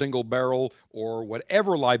Daniel's Single Barrel or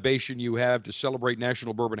whatever libation you have to celebrate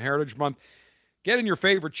National Bourbon Heritage Month. Get in your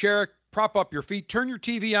favorite chair, prop up your feet, turn your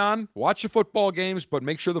TV on, watch the football games, but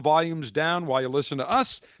make sure the volume's down while you listen to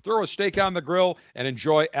us, throw a steak on the grill, and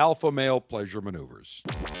enjoy alpha male pleasure maneuvers.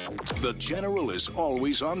 The General is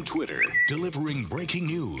always on Twitter, delivering breaking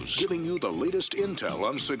news, giving you the latest intel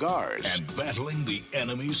on cigars, and battling the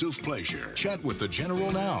enemies of pleasure. Chat with the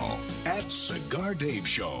General now at Cigar Dave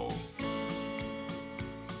Show.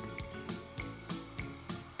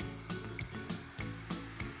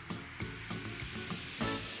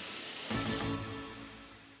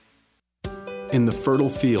 In the fertile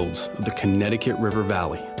fields of the Connecticut River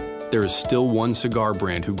Valley, there is still one cigar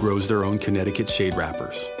brand who grows their own Connecticut shade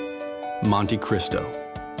wrappers, Monte Cristo.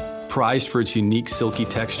 Prized for its unique silky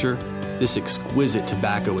texture, this exquisite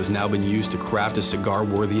tobacco has now been used to craft a cigar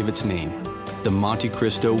worthy of its name, the Monte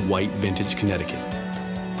Cristo White Vintage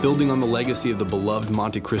Connecticut. Building on the legacy of the beloved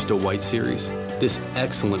Monte Cristo White series, this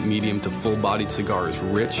excellent medium to full-bodied cigar is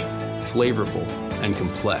rich, flavorful, and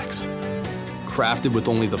complex. Crafted with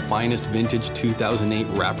only the finest vintage 2008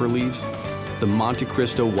 wrapper leaves, the Monte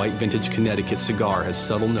Cristo White Vintage Connecticut cigar has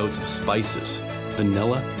subtle notes of spices,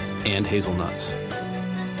 vanilla, and hazelnuts.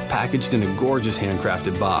 Packaged in a gorgeous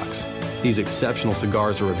handcrafted box, these exceptional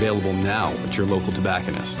cigars are available now at your local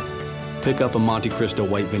tobacconist. Pick up a Monte Cristo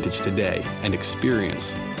White Vintage today and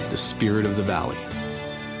experience the spirit of the valley.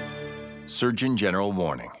 Surgeon General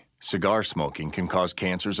warning: cigar smoking can cause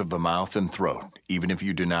cancers of the mouth and throat, even if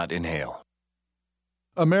you do not inhale.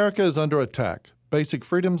 America is under attack. Basic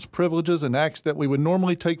freedoms, privileges, and acts that we would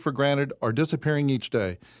normally take for granted are disappearing each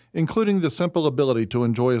day, including the simple ability to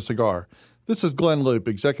enjoy a cigar. This is Glenn Loop,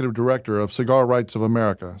 Executive Director of Cigar Rights of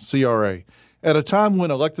America, CRA. At a time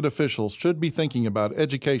when elected officials should be thinking about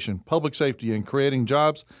education, public safety, and creating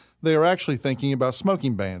jobs, they are actually thinking about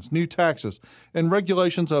smoking bans, new taxes, and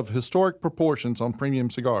regulations of historic proportions on premium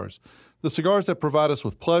cigars. The cigars that provide us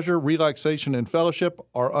with pleasure, relaxation, and fellowship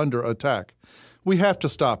are under attack. We have to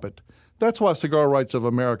stop it. That's why Cigar Rights of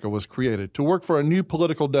America was created, to work for a new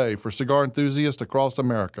political day for cigar enthusiasts across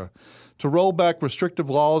America, to roll back restrictive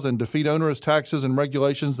laws and defeat onerous taxes and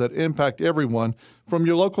regulations that impact everyone from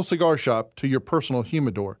your local cigar shop to your personal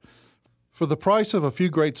humidor. For the price of a few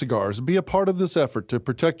great cigars, be a part of this effort to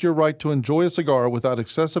protect your right to enjoy a cigar without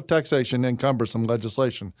excessive taxation and cumbersome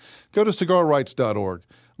legislation. Go to cigarrights.org.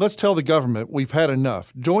 Let's tell the government we've had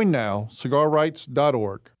enough. Join now,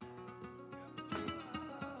 cigarrights.org.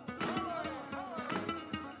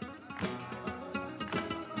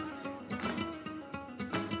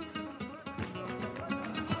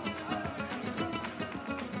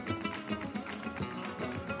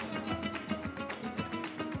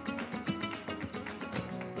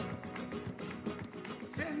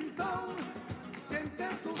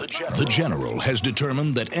 The General has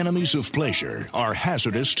determined that enemies of pleasure are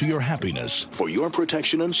hazardous to your happiness. For your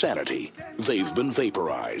protection and sanity, they've been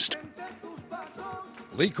vaporized.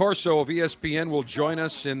 Lee Corso of ESPN will join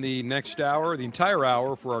us in the next hour, the entire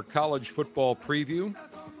hour, for our college football preview.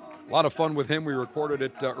 A lot of fun with him. We recorded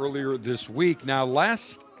it earlier this week. Now,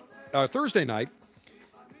 last Thursday night,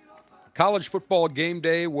 college football game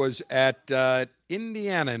day was at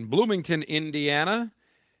Indiana, in Bloomington, Indiana,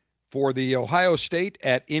 for the Ohio State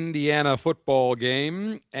at Indiana football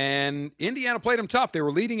game. And Indiana played them tough. They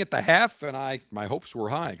were leading at the half, and my hopes were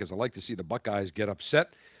high because I like to see the Buckeyes get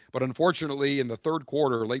upset. But unfortunately, in the third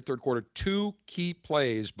quarter, late third quarter, two key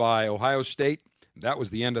plays by Ohio State. That was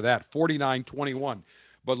the end of that, 49-21.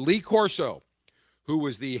 But Lee Corso, who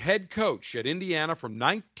was the head coach at Indiana from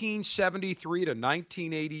 1973 to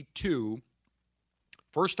 1982,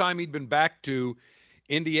 first time he'd been back to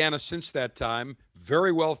Indiana since that time,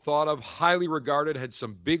 very well thought of, highly regarded, had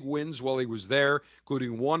some big wins while he was there,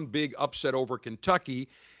 including one big upset over Kentucky.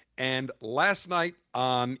 And last night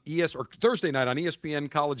on Thursday night on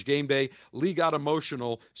ESPN College Game Day, Lee got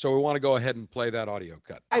emotional, so we want to go ahead and play that audio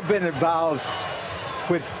cut. I've been involved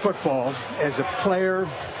with football as a player,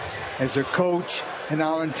 as a coach, and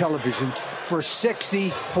now on television for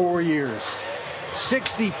 64 years.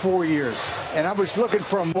 64 years. And I was looking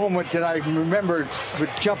for a moment that I remembered would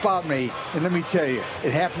jump out at me. And let me tell you,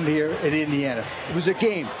 it happened here at Indiana. It was a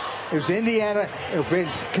game. It was Indiana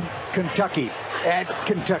against Kentucky at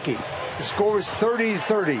Kentucky. The score was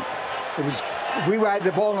 30-30. We had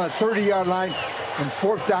the ball on the 30-yard line and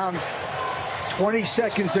fourth down, 20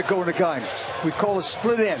 seconds to go in the game. We call a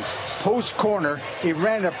split end. Post corner, he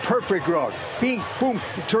ran a perfect route. Bing, boom,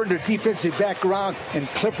 he turned the defensive back around and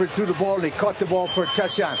Clifford threw the ball and he caught the ball for a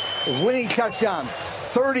touchdown. A winning touchdown.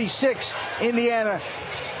 36, Indiana,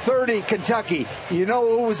 30, Kentucky. You know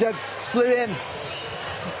who was that split end?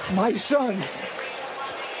 My son,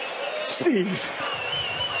 Steve.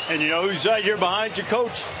 And you know who's right here behind you,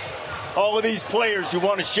 Coach? All of these players who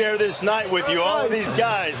want to share this night with you. All of these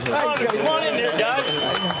guys. Come on in here, guys.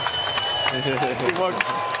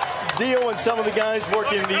 Dio and some of the guys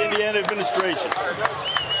working in the Indiana administration.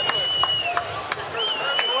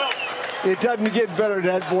 It doesn't get better than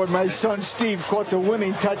that, boy. My son Steve caught the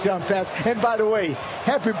winning touchdown pass. And by the way,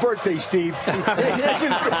 happy birthday, Steve.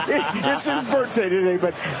 It's his birthday today,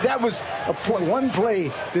 but that was one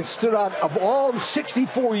play that stood out of all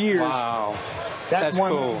 64 years. Wow. That's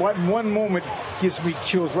cool. One moment gives me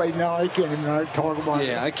chills right now. I can't even talk about it.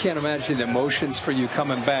 Yeah, I can't imagine the emotions for you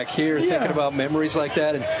coming back here, thinking about memories like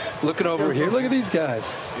that and looking over here. Look at these guys.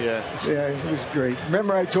 Yeah, it was great.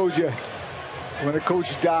 Remember I told you, when a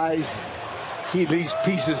coach dies, he leaves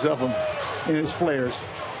pieces of them in his players.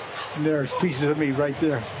 And there's pieces of me right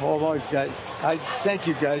there. All those guys. I thank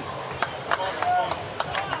you, guys.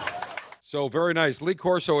 So very nice. Lee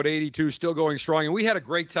Corso at 82, still going strong. And we had a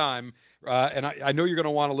great time. And I know you're going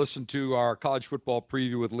to want to listen to our college football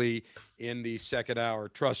preview with Lee in the second hour.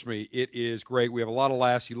 Trust me, it is great. We have a lot of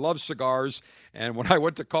laughs. He loves cigars. And when I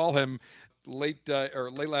went to call him late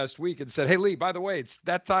last week and said, "Hey, Lee, by the way, it's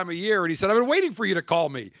that time of year." And he said, "I've been waiting for you to call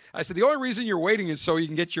me." I said, "The only reason you're waiting is so you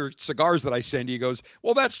can get your cigars that I send you." He goes,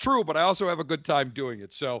 "Well, that's true, but I also have a good time doing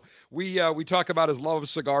it." So we talk about his love of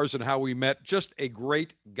cigars and how we met. Just a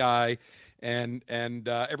great guy. And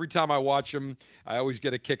every time I watch him, I always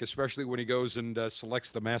get a kick, especially when he goes and selects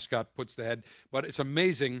the mascot, puts the head. But it's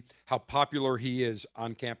amazing how popular he is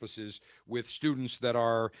on campuses with students that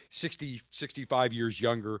are 60, 65 years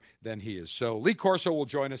younger than he is. So Lee Corso will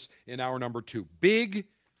join us in hour number 2. Big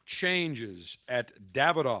changes at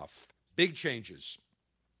Davidoff. Big changes.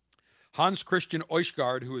 Hans Christian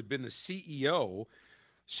Oeschgaard, who had been the CEO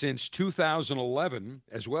since 2011,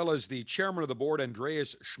 as well as the chairman of the board,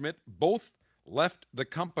 Andreas Schmidt, both left the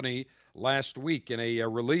company last week. In a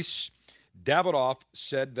release, Davidoff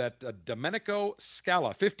said that Domenico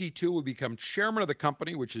Scala, 52, will become chairman of the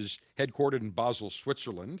company, which is headquartered in Basel,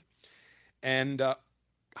 Switzerland. And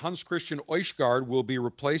Hans-Christian Oeschgaard will be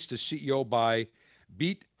replaced as CEO by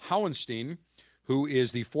Beat Hauenstein, who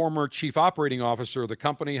is the former chief operating officer of the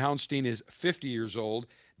company. Hauenstein is 50 years old.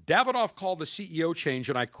 Davidoff called the CEO change,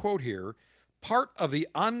 and I quote here, part of the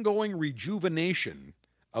ongoing rejuvenation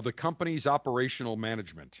of the company's operational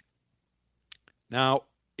management. Now,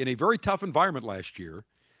 in a very tough environment last year,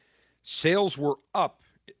 sales were up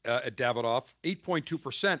at Davidoff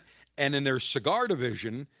 8.2%, and in their cigar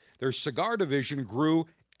division grew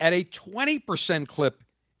at a 20% clip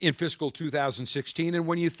in fiscal 2016. And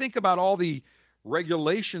when you think about all the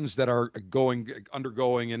regulations that are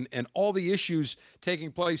undergoing and all the issues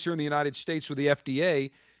taking place here in the United States with the FDA,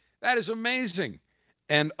 that is amazing.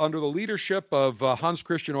 And under the leadership of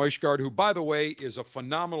Hans-Christian Oeschgaard, who, by the way, is a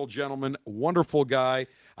phenomenal gentleman, wonderful guy.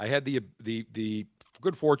 I had the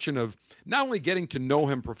good fortune of not only getting to know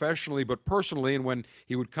him professionally, but personally. And when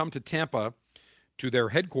he would come to Tampa to their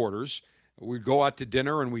headquarters, we'd go out to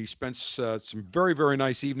dinner, and we spent some very, very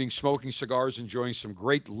nice evenings smoking cigars, enjoying some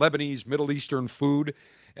great Lebanese, Middle Eastern food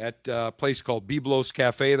at a place called Biblos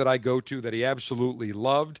Cafe that I go to that he absolutely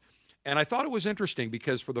loved. And I thought it was interesting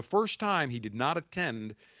because for the first time, he did not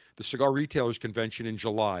attend the Cigar Retailers Convention in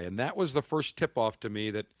July. And that was the first tip-off to me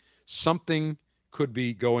that something could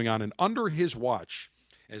be going on. And under his watch,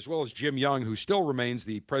 as well as Jim Young, who still remains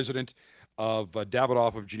the president of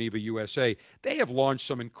Davidoff of Geneva, USA, they have launched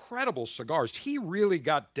some incredible cigars. He really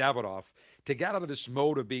got Davidoff to get out of this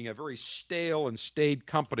mode of being a very stale and staid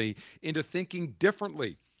company into thinking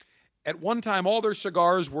differently. At one time, all their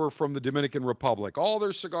cigars were from the Dominican Republic. All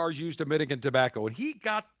their cigars used Dominican tobacco. And he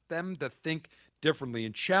got them to think differently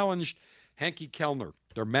and challenged Henke Kellner,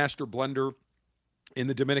 their master blender in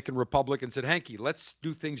the Dominican Republic, and said, Henke, let's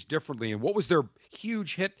do things differently. And what was their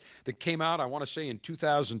huge hit that came out, I want to say in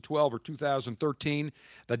 2012 or 2013?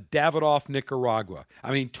 The Davidoff Nicaragua.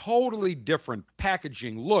 I mean, totally different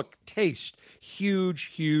packaging, look, taste, huge,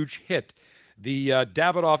 huge hit. The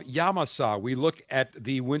Davidoff Yamasa, we look at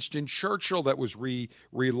the Winston Churchill that was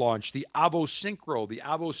relaunched, the Avo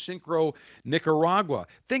Syncro Nicaragua.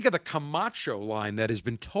 Think of the Camacho line that has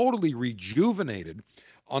been totally rejuvenated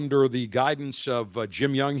under the guidance of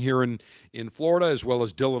Jim Young here in Florida, as well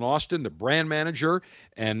as Dylan Austin, the brand manager,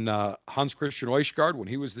 and Hans-Christian Oeschgaard when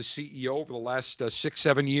he was the CEO over the last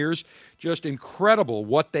 6-7 years. Just incredible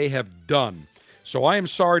what they have done. So I am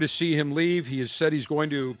sorry to see him leave. He has said he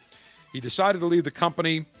decided to leave the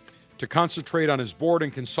company to concentrate on his board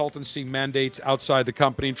and consultancy mandates outside the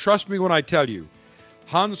company. And trust me when I tell you,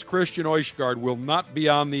 Hans-Christian Oeschgaard will not be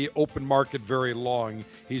on the open market very long.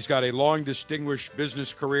 He's got a long, distinguished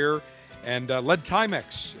business career and led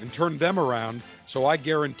Timex and turned them around. So I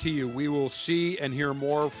guarantee you we will see and hear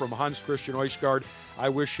more from Hans-Christian Oeschgaard. I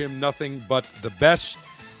wish him nothing but the best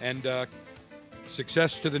and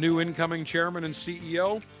success to the new incoming chairman and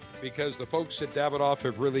CEO, because the folks at Davidoff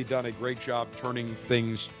have really done a great job turning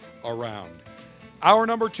things around. Hour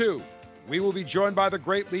number 2, we will be joined by the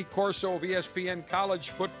great Lee Corso of ESPN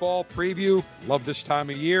College Football Preview. Love this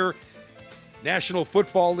time of year. National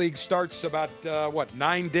Football League starts about,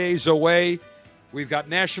 9 days away. We've got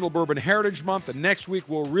National Bourbon Heritage Month, and next week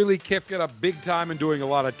we'll really kick it up big time and doing a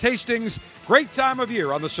lot of tastings. Great time of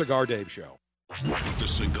year on the Cigar Dave Show. The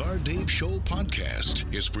Cigar Dave Show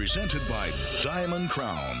podcast is presented by Diamond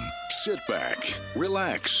Crown. Sit back,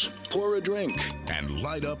 relax, pour a drink, and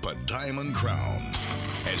light up a Diamond Crown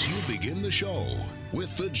as you begin the show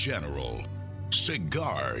with the General,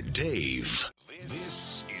 Cigar Dave.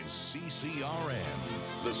 This is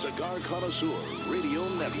CCRN, the Cigar Connoisseur Radio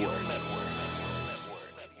Network.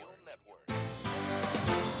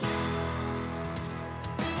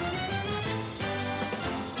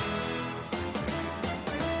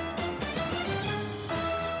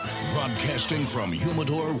 Broadcasting from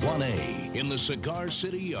Humidor 1A in the cigar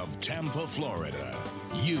city of Tampa, Florida,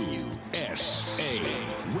 USA.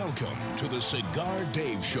 Welcome to the Cigar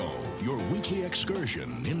Dave Show, your weekly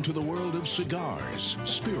excursion into the world of cigars,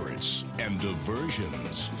 spirits, and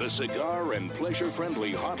diversions. The cigar and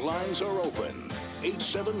pleasure-friendly hotlines are open.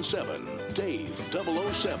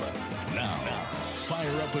 877-DAVE-007. Now,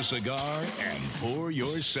 fire up a cigar and pour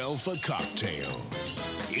yourself a cocktail.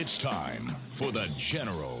 It's time for the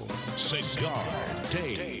General, Cigar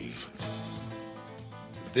Dave.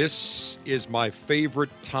 This is my favorite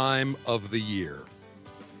time of the year.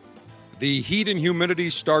 The heat and humidity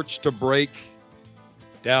starts to break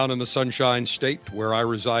down in the Sunshine State, where I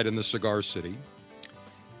reside in the Cigar City.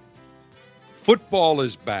 Football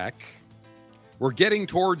is back. We're getting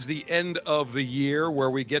towards the end of the year where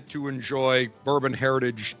we get to enjoy Bourbon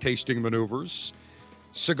Heritage tasting maneuvers,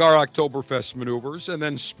 Cigar Oktoberfest maneuvers, and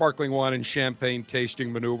then sparkling wine and champagne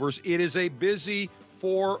tasting maneuvers. It is a busy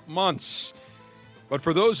 4 months. But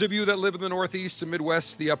for those of you that live in the Northeast, the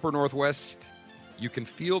Midwest, the Upper Northwest, you can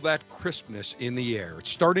feel that crispness in the air. It's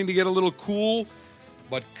starting to get a little cool,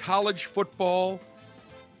 but college football,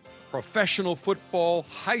 professional football,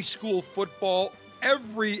 high school football,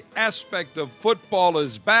 every aspect of football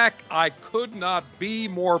is back. I could not be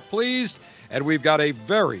more pleased. And we've got a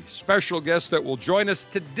very special guest that will join us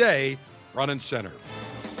today, front and center.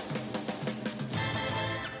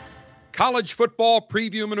 College football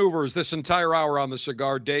preview maneuvers this entire hour on the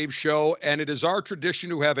Cigar Dave Show. And it is our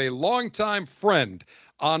tradition to have a longtime friend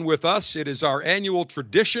on with us. It is our annual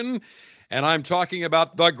tradition. And I'm talking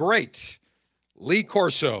about the great Lee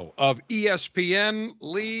Corso of ESPN.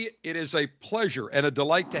 Lee, it is a pleasure and a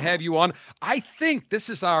delight to have you on. I think this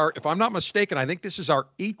is our, if I'm not mistaken, I think this is our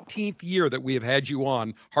 18th year that we have had you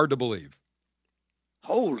on. Hard to believe.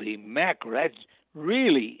 Holy mackerel, that's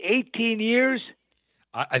really 18 years?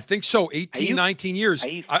 I think so, 19 years.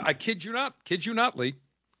 I kid you not, Lee.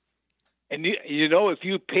 And you know, if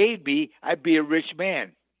you paid me, I'd be a rich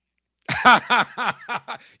man.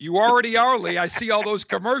 You already are, Lee. I see all those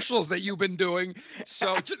commercials that you've been doing.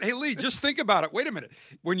 So, hey, Lee, just think about it. Wait a minute.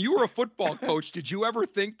 When you were a football coach, did you ever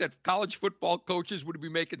think that college football coaches would be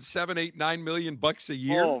making $7, $8, $9 million a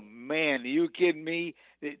year? Oh man, are you kidding me?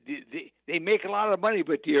 They make a lot of money,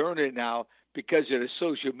 but they earn it now because of the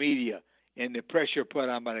social media and the pressure put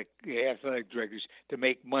on by the athletic directors to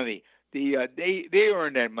make money. They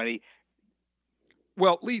earn that money.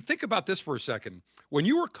 Well, Lee, think about this for a second. When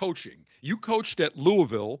you were coaching, you coached at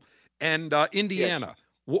Louisville and Indiana.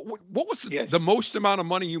 Yes. What was the most amount of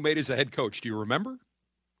money you made as a head coach? Do you remember?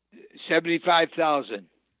 $75,000.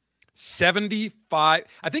 75.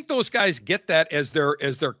 I think those guys get that as their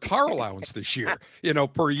car allowance this year,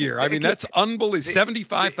 per year. I mean, that's unbelievable.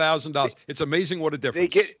 $75,000. It's amazing what a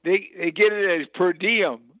difference. They get it as per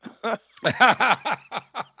diem.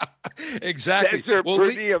 Exactly. That's their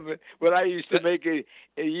per diem, what I used to make a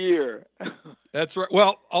year. That's right.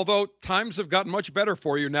 Well, although times have gotten much better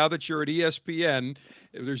for you now that you're at ESPN,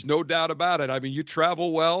 there's no doubt about it. I mean, you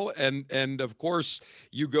travel well, and of course,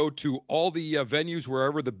 you go to all the venues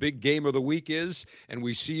wherever the big game of the week is, and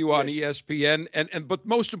we see you on ESPN. But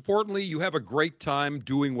most importantly, you have a great time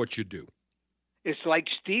doing what you do. It's like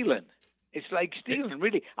stealing.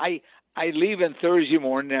 Really. I leave on Thursday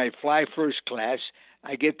morning. I fly first class.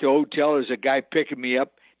 I get to the hotel. There's a guy picking me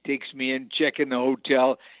up, takes me in, check in the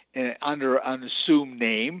hotel under an assumed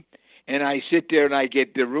name. And I sit there and I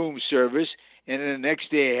get the room service. And then the next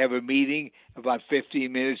day I have a meeting about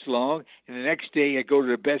 15 minutes long. And the next day I go to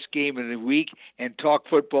the best game of the week and talk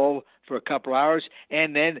football for a couple hours.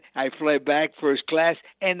 And then I fly back first class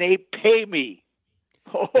and they pay me.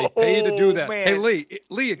 They pay you to do that. Man. Hey,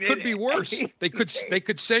 Lee, it could be worse. They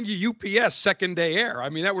could send you UPS second day air. I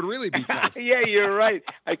mean, that would really be tough. Yeah, you're right.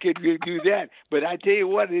 I could do that. But I tell you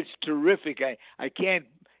what, it's terrific. I can't.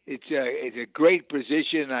 It's a great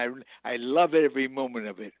position. I love every moment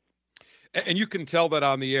of it. And you can tell that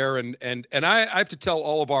on the air. And I have to tell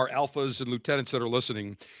all of our alphas and lieutenants that are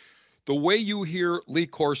listening, the way you hear Lee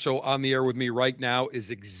Corso on the air with me right now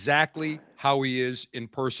is exactly how he is in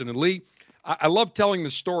person. And Lee, I love telling the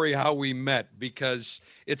story how we met because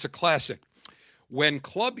it's a classic. When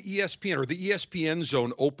Club ESPN or the ESPN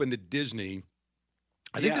Zone opened at Disney,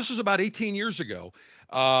 I think this was about 18 years ago.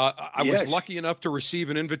 I was lucky enough to receive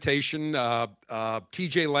an invitation.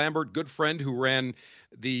 TJ Lambert, good friend who ran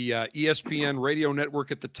the ESPN radio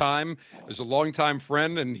network at the time, is a longtime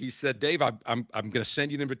friend, and he said, Dave, I'm going to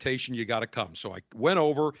send you an invitation. You got to come. So I went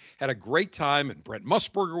over, had a great time, and Brent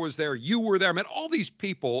Musburger was there. You were there. I met all these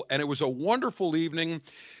people, and it was a wonderful evening.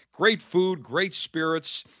 Great food, great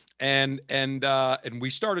spirits. And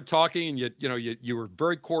we started talking, and you were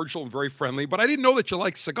very cordial and very friendly. But I didn't know that you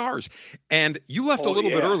liked cigars. And you left a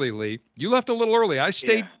little bit early, Lee. You left a little early. I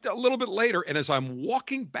stayed a little bit later. And as I'm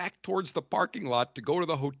walking back towards the parking lot to go to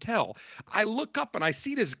the hotel, I look up and I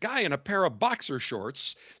see this guy in a pair of boxer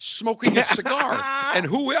shorts smoking a cigar. And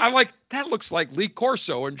I'm like, that looks like Lee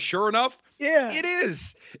Corso. And sure enough, it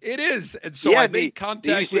is. It is. And so I made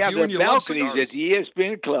contact with you, and you love cigars. At the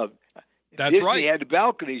ESPN Club. That's Disney right. had the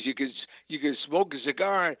balconies. You could smoke a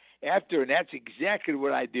cigar after, and that's exactly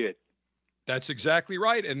what I did. That's exactly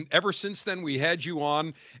right. And ever since then, we had you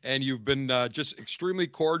on, and you've been just extremely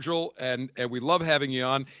cordial, and we love having you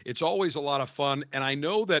on. It's always a lot of fun. And I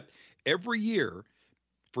know that every year,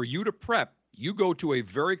 for you to prep You go to a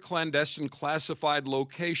very clandestine, classified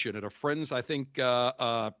location at a friend's, I think,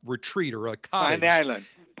 retreat or a cottage. Pine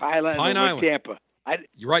Island. Tampa.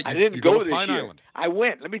 You're right. I didn't go go to this Pine year. Island. I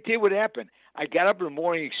went. Let me tell you what happened. I got up in the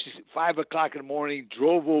morning, 5 o'clock in the morning,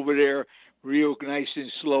 drove over there real nice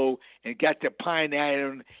and slow, and got to Pine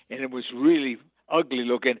Island, and it was really ugly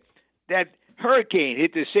looking. That hurricane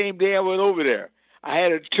hit the same day I went over there. I had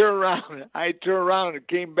to turn around. I turned around and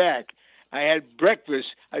came back. I had breakfast.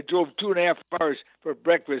 I drove 2.5 hours for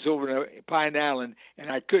breakfast over to Pine Island,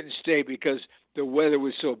 and I couldn't stay because the weather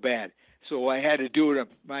was so bad. So I had to do it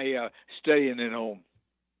my studying at home.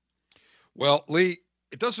 Well, Lee,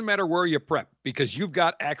 it doesn't matter where you prep because you've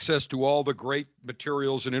got access to all the great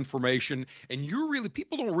materials and information, and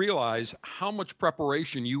people don't realize how much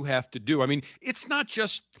preparation you have to do. I mean, it's not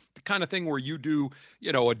just the kind of thing where you do,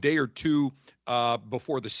 a day or two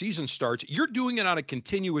before the season starts. You're doing it on a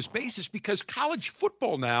continuous basis because college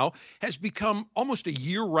football now has become almost a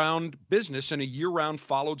year-round business and a year-round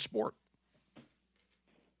followed sport.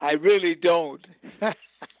 I really don't.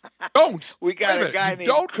 Don't. We got a guy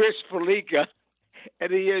named Chris Felica at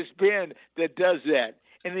ESPN that does that,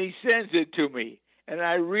 and he sends it to me, and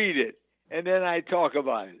I read it, and then I talk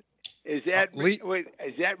about it. Is that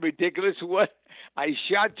is that ridiculous? What I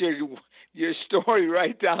shot your story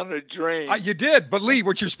right down the drain. You did, but Lee,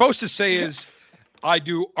 what you're supposed to say is, I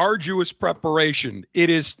do arduous preparation. It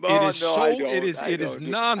is nonstop.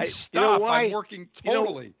 I'm working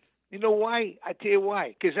totally. You know why? I tell you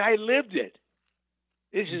why. Because I lived it.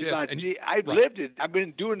 I've lived it. I've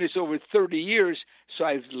been doing this over 30 years, so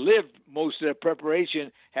I've lived most of the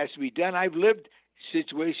preparation has to be done. I've lived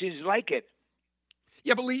situations like it.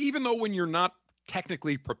 Yeah, but Lee, even though when you're not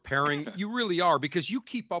technically preparing, you really are, because you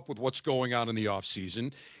keep up with what's going on in the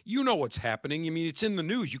offseason. You know what's happening. I mean, it's in the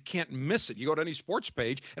news. You can't miss it. You go to any sports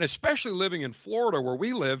page, and especially living in Florida where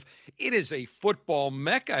we live, it is a football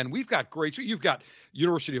mecca, and we've got you've got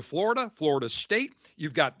University of Florida, Florida State,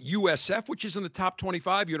 you've got USF, which is in the top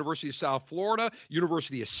 25, University of South Florida,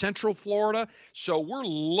 University of Central Florida. So we're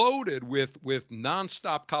loaded with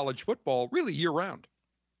nonstop college football really year-round.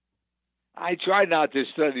 I try not to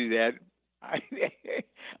study that.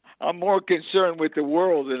 I'm more concerned with the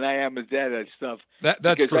world than I am with that stuff.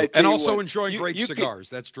 That's true. And also enjoying great cigars.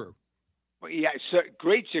 That's true. Yeah,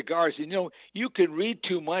 great cigars. And, you can read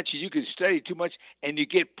too much, you can study too much, and you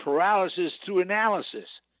get paralysis through analysis.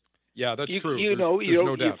 Yeah, that's true. There's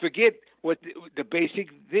no doubt. You forget what the basic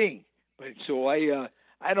thing. But so I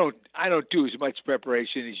don't do as much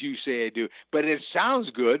preparation as you say I do. But it sounds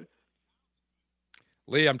good.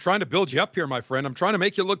 Lee, I'm trying to build you up here, my friend. I'm trying to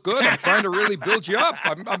make you look good. I'm trying to really build you up.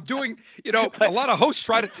 I'm doing, a lot of hosts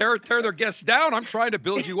try to tear their guests down. I'm trying to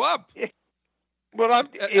build you up. Well,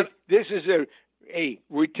 this is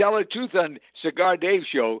we tell the truth on Cigar Dave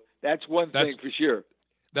show. That's one thing for sure.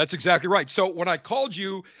 That's exactly right. So when I called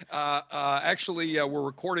you, we're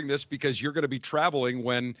recording this because you're going to be traveling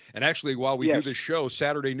while we do this show,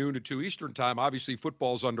 Saturday noon to 2 Eastern time, obviously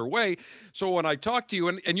football's underway. So when I talk to you,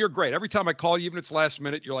 and you're great. Every time I call you, even if it's last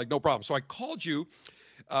minute, you're like, no problem. So I called you,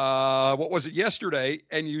 yesterday?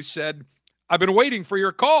 And you said, I've been waiting for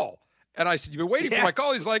your call. And I said, you've been waiting for my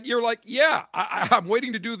call? You're like, yeah, I'm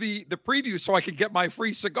waiting to do the preview so I can get my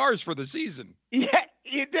free cigars for the season. Yeah.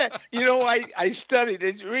 I studied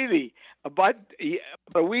it really about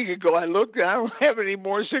a week ago. I looked and I don't have any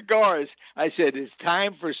more cigars. I said, it's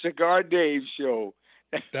time for Cigar Dave's show.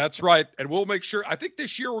 That's right. And we'll make sure. I think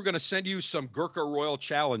this year we're going to send you some Gurkha Royal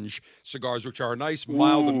Challenge cigars, which are nice,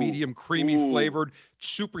 mild to medium, creamy flavored.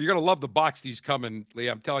 Super. You're going to love the box these come in, Lee,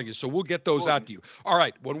 I'm telling you. So we'll get those out to you. All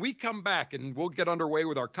right. When we come back and we'll get underway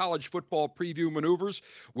with our college football preview maneuvers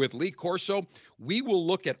with Lee Corso, we will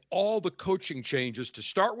look at all the coaching changes to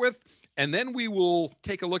start with. And then we will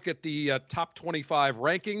take a look at the top 25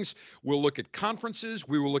 rankings. We'll look at conferences.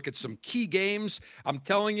 We will look at some key games. I'm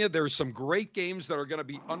telling you, there's some great games that are going to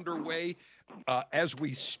be underway as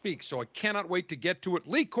we speak. So I cannot wait to get to it.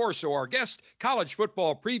 Lee Corso, our guest, college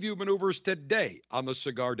football preview maneuvers today on the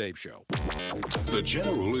Cigar Dave Show. The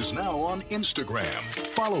General is now on Instagram.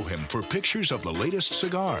 Follow him for pictures of the latest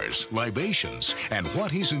cigars, libations, and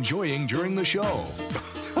what he's enjoying during the show.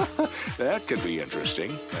 That could be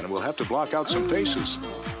interesting, and we'll have to block out some faces.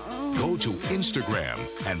 Go to Instagram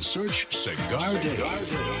and search Cigar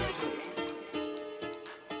Dave.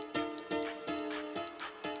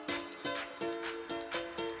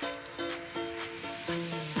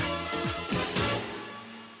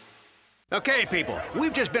 Okay, people,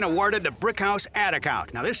 we've just been awarded the Brickhouse Ad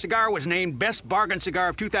Account. Now, this cigar was named Best Bargain Cigar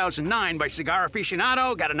of 2009 by Cigar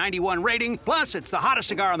Aficionado, got a 91 rating, plus it's the hottest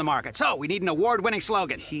cigar on the market. So, we need an award-winning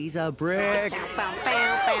slogan. She's a brick.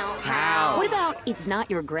 How? What about it's not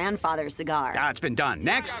your grandfather's cigar? It's been done.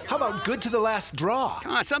 Next. How about good to the last draw?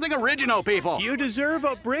 Something original, people. You deserve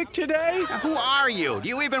a brick today? Who are you? Do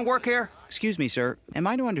you even work here? Excuse me, sir. Am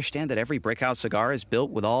I to understand that every Brickhouse cigar is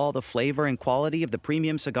built with all the flavor and quality of the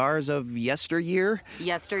premium cigars of yesteryear?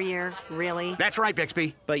 Yesteryear? Really? That's right,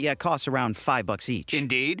 Bixby. But yet costs around $5 each.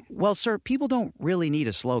 Indeed. Well, sir, people don't really need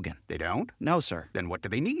a slogan. They don't? No, sir. Then what do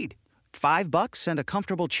they need? $5 and a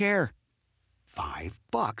comfortable chair.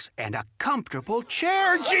 $5 and a comfortable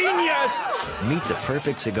chair. Genius! Meet the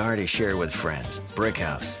perfect cigar to share with friends.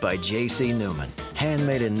 Brickhouse by J.C. Newman.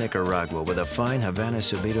 Handmade in Nicaragua with a fine Havana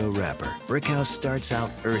Subito wrapper. Brickhouse starts out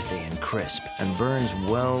earthy and crisp and burns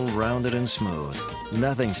well rounded and smooth.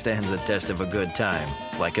 Nothing stands the test of a good time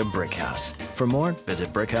like a Brickhouse. For more,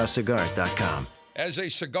 visit BrickhouseCigars.com. As a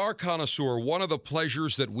cigar connoisseur, one of the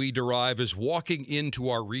pleasures that we derive is walking into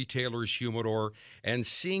our retailer's humidor and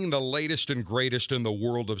seeing the latest and greatest in the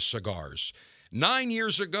world of cigars. 9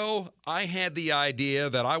 years ago, I had the idea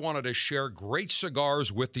that I wanted to share great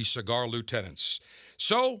cigars with the Cigar Lieutenants.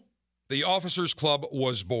 So, the Officers Club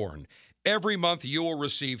was born. Every month, you will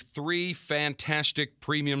receive 3 fantastic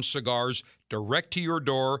premium cigars direct to your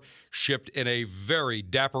door, shipped in a very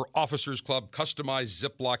dapper Officers Club customized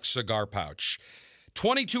Ziploc cigar pouch.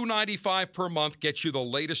 $22.95 per month gets you the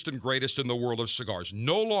latest and greatest in the world of cigars.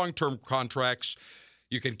 No long-term contracts.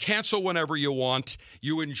 You can cancel whenever you want.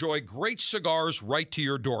 You enjoy great cigars right to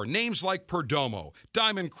your door. Names like Perdomo,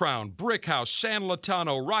 Diamond Crown, Brickhouse, San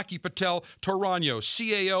Latano, Rocky Patel, Torano,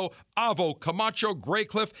 CAO, Avo, Camacho,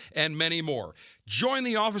 Graycliff, and many more. Join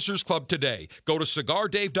the Officers Club today. Go to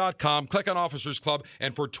CigarDave.com, click on Officers Club,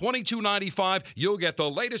 and for $22.95, you'll get the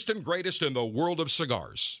latest and greatest in the world of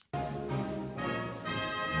cigars.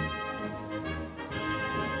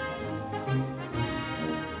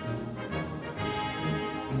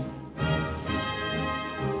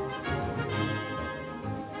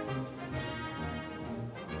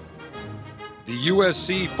 The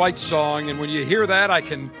USC fight song, and when you hear that, I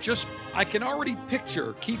can already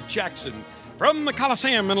picture Keith Jackson from the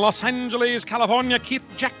Coliseum in Los Angeles, California. Keith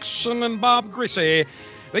Jackson and Bob Griese,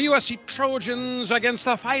 the USC Trojans against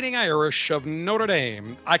the Fighting Irish of Notre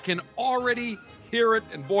Dame. I can already hear it,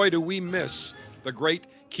 and boy, do we miss the great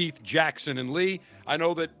Keith Jackson. And Lee, I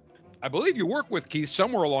believe you work with Keith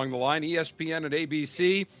somewhere along the line, ESPN and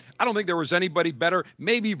ABC. I don't think there was anybody better.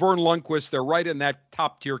 Maybe Vern Lundquist. They're right in that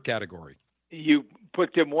top-tier category. You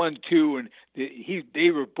put them 1-2, and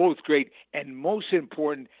they were both great. And most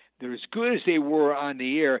important, they're as good as they were on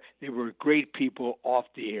the air. They were great people off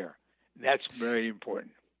the air. That's very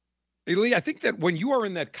important. Hey, Lee, I think that when you are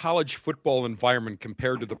in that college football environment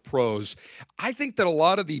compared to the pros, I think that a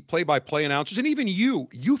lot of the play-by-play announcers, and even you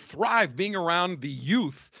thrive being around the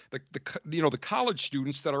youth, the college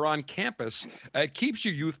students that are on campus. It keeps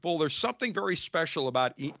you youthful. There's something very special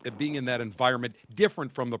about being in that environment,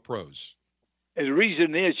 different from the pros. And the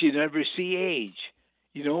reason is you never see age.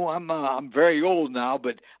 You know, I'm very old now,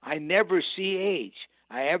 but I never see age.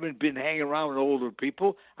 I haven't been hanging around with older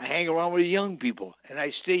people. I hang around with young people, and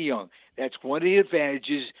I stay young. That's one of the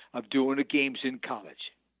advantages of doing the games in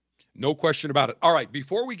college. No question about it. All right,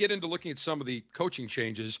 before we get into looking at some of the coaching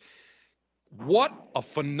changes, what a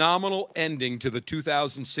phenomenal ending to the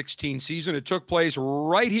 2016 season. It took place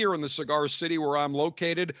right here in the Cigar City where I'm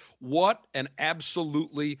located. What an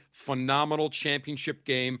absolutely phenomenal championship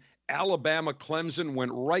game. Alabama-Clemson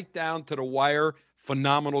went right down to the wire.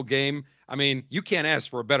 Phenomenal game. I mean, you can't ask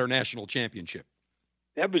for a better national championship.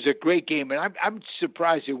 That was a great game, and I'm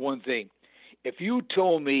surprised at one thing. If you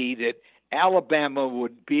told me that Alabama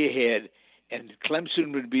would be ahead and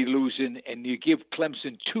Clemson would be losing, and you give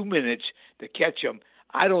Clemson 2 minutes to catch them,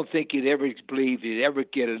 I don't think you'd ever believe you'd ever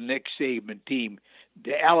get a Nick Saban team.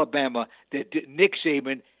 Nick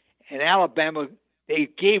Saban and Alabama, they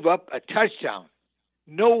gave up a touchdown.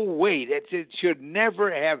 No way. That should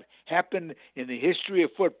never have happened in the history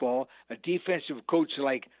of football. A defensive coach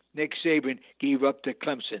like Nick Saban gave up to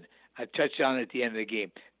Clemson a touchdown at the end of the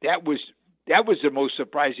game. That was the most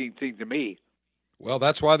surprising thing to me. Well,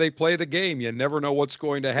 that's why they play the game. You never know what's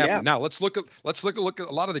going to happen. Yeah. Now, let's look at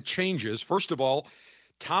a lot of the changes. First of all,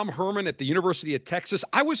 Tom Herman at the University of Texas.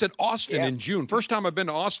 I was at Austin in June. First time I've been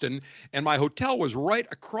to Austin, and my hotel was right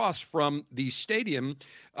across from the stadium,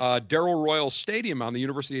 Darrell Royal Stadium on the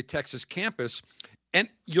University of Texas campus. And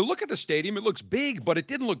you look at the stadium, it looks big, but it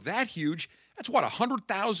didn't look that huge. That's what,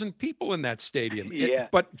 100,000 people in that stadium. Yeah.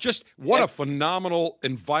 But just what a phenomenal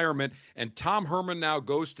environment. And Tom Herman now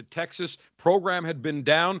goes to Texas. Program had been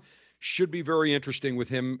down. Should be very interesting with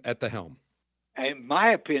him at the helm. In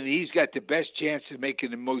my opinion, he's got the best chance of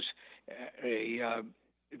making the most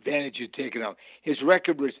advantage of taking out. His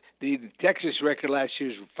record was the Texas record last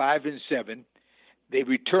year was 5-7. They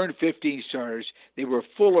returned 15 starters. They were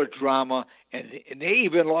full of drama, and they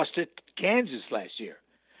even lost to Kansas last year.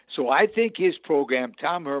 So I think his program,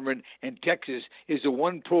 Tom Herman and Texas, is the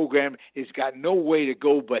one program that's got no way to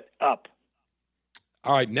go but up.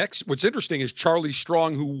 All right, next, what's interesting is Charlie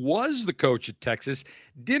Strong, who was the coach at Texas,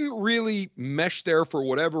 didn't really mesh there for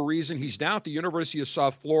whatever reason. He's now at the University of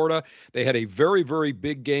South Florida. They had a very, very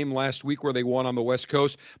big game last week where they won on the West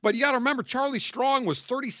Coast. But you got to remember, Charlie Strong was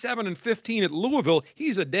 37-15 at Louisville.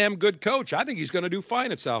 He's a damn good coach. I think he's going to do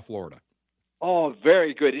fine at South Florida. Oh,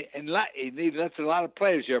 very good. And they left a lot of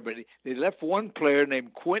players there, but they left one player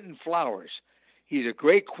named Quentin Flowers. He's a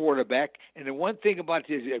great quarterback. And the one thing about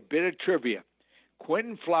this, a bit of trivia,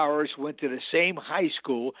 Quentin Flowers went to the same high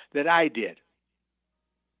school that I did.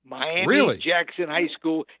 Miami Jackson High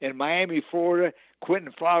School in Miami, Florida.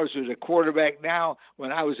 Quentin Flowers was a quarterback now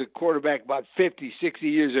when I was a quarterback about 50, 60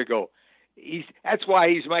 years ago. That's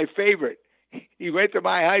why he's my favorite. He went to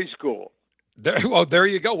my high school. There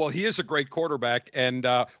you go. Well, he is a great quarterback, and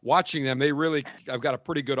watching them, I've got a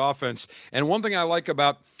pretty good offense. And one thing I like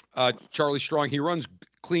about Charlie Strong, he runs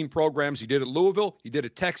clean programs. He did at Louisville. He did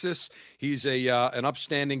at Texas. He's an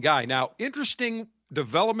upstanding guy. Now, interesting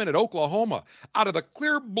development at Oklahoma. Out of the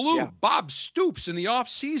clear blue, Bob Stoops in the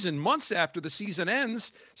offseason, months after the season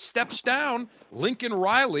ends, steps down. Lincoln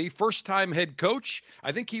Riley, first-time head coach.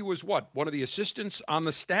 I think he was, one of the assistants on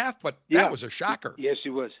the staff, but that was a shocker. Yes,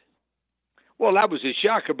 he was. Well, that was a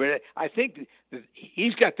shocker, but I think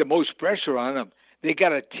he's got the most pressure on him. They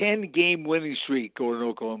got a 10-game winning streak going to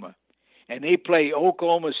Oklahoma. And they play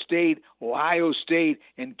Oklahoma State, Ohio State,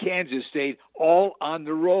 and Kansas State all on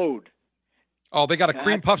the road. Oh, they got a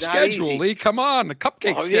cream puff schedule, Lee. Come on, the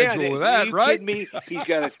cupcake schedule with that, right? Me? He's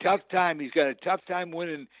got a tough time. He's got a tough time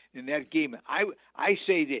winning in that game. I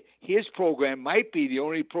say that his program might be the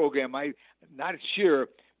only program, I'm not sure,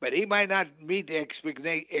 but he might not meet the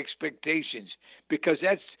expectations because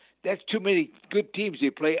that's too many good teams they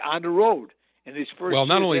play on the road. And his first well,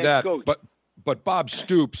 not only that, coach. but Bob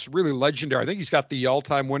Stoops, really legendary. I think he's got the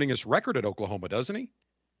all-time winningest record at Oklahoma, doesn't he?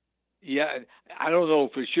 Yeah, I don't know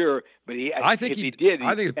for sure, but I think he did.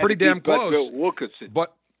 I think it's pretty damn close. Wilkinson.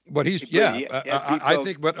 But he's I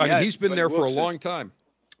think he's been there for a long time.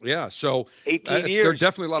 Yeah, so 18 years. There are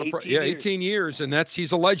definitely a lot of 18 years, and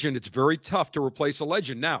he's a legend. It's very tough to replace a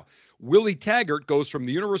legend. Now, Willie Taggart goes from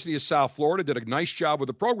the University of South Florida, did a nice job with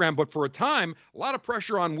the program, but for a time, a lot of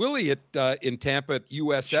pressure on Willie in Tampa at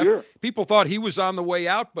USF. Sure. People thought he was on the way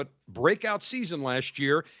out, but breakout season last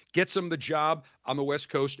year gets him the job on the West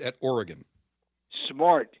Coast at Oregon.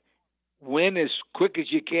 Smart. Win as quick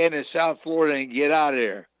as you can in South Florida and get out of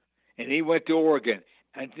there. And he went to Oregon.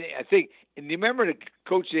 I think, and you remember the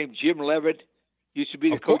coach named Jim Levitt? Used to be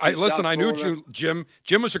the coach. I knew Jim.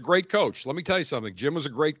 Jim was a great coach. Let me tell you something. Jim was a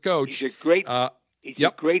great coach. He's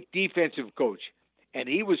a great defensive coach. And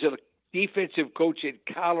he was a defensive coach in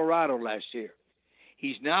Colorado last year.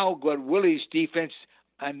 He's now got Willie's defense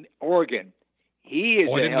on Oregon. He is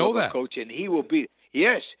a hell of a coach, and he will be.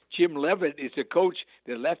 Yes, Jim Levitt is the coach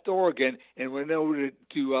that left Oregon and went over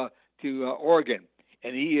to Oregon.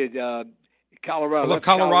 And he had Colorado. I love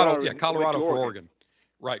Colorado. Yeah, Colorado for Oregon.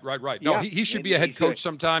 Right. No, he should be a head coach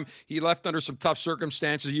sometime. He left under some tough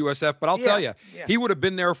circumstances at USF, but I'll tell you, he would have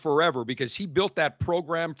been there forever because he built that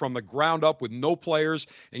program from the ground up with no players,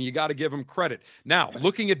 and you got to give him credit. Now,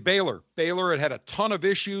 looking at Baylor had a ton of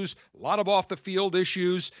issues, a lot of off-the-field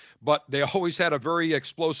issues, but they always had a very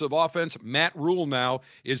explosive offense. Matt Rule now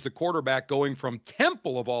is the quarterback going from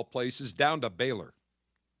Temple, of all places, down to Baylor.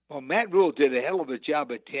 Well, Matt Rule did a hell of a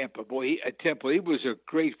job at Tampa. At Temple, he was a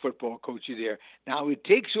great football coach there. Now, he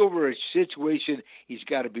takes over a situation. He's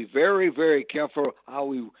got to be very, very careful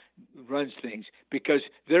how he runs things because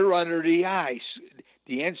they're under the eyes.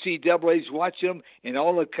 The NCAA's watch him, and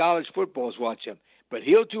all the college footballs watch him. But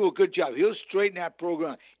he'll do a good job. He'll straighten that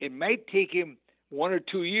program. It might take him 1 or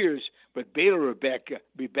 2 years, but Baylor will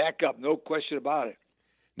be back up, no question about it.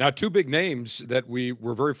 Now, two big names that we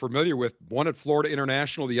were very familiar with, one at Florida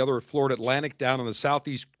International, the other at Florida Atlantic down in the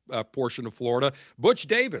southeast portion of Florida. Butch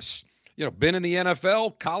Davis, been in the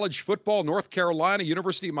NFL, college football, North Carolina,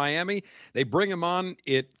 University of Miami. They bring him on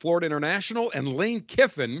at Florida International. And Lane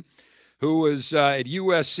Kiffin, who was at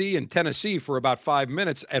USC and Tennessee for about 5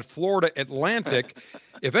 minutes, at Florida Atlantic.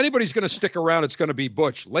 If anybody's going to stick around, it's going to be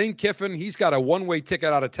Butch. Lane Kiffin, he's got a one-way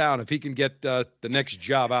ticket out of town if he can get the next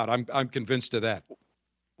job out. I'm convinced of that.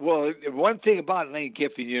 Well, one thing about Lane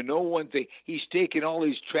Kiffin, one thing, he's taken all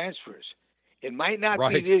these transfers. It might not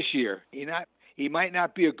be this year. He might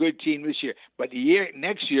not be a good team this year, but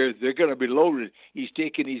next year they're going to be loaded. He's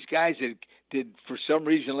taking these guys that did for some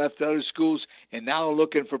reason left other schools and now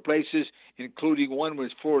looking for places, including one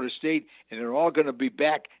with Florida State, and they're all going to be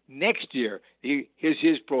back next year.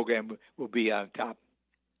 His program will be on top.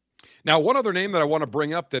 Now, one other name that I want to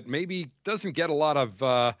bring up that maybe doesn't get a lot of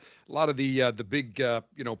the big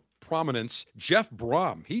prominence, Jeff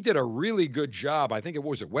Brom. He did a really good job. I think it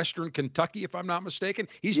was at Western Kentucky, if I'm not mistaken.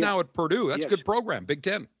 He's now at Purdue. That's a good program, Big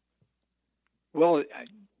Ten. Well,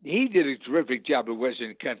 he did a terrific job at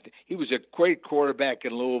Western Kentucky. He was a great quarterback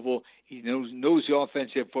in Louisville. He knows the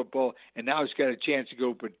offensive football, and now he's got a chance to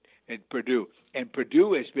go at Purdue. And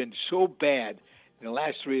Purdue has been so bad in the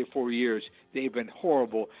last 3 or 4 years. They've been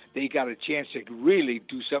horrible. They got a chance to really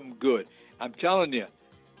do something good. I'm telling you,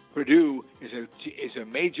 Purdue is a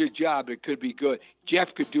major job. It could be good.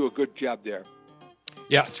 Jeff could do a good job there.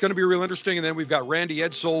 Yeah, it's going to be real interesting. And then we've got Randy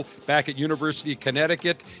Edsall back at University of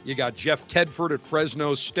Connecticut. You got Jeff Tedford at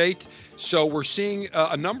Fresno State. So we're seeing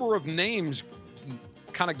a number of names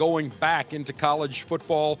kind of going back into college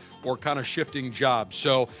football or kind of shifting jobs.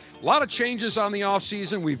 So a lot of changes on the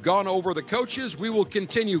offseason. We've gone over the coaches. We will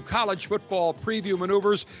continue college football preview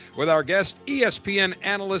maneuvers with our guest, ESPN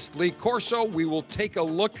analyst Lee Corso. We will take a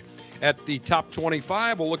look at the top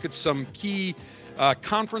 25. We'll look at some key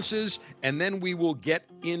conferences, and then we will get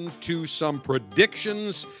into some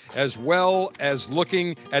predictions as well as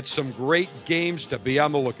looking at some great games to be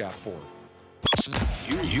on the lookout for.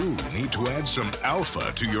 You need to add some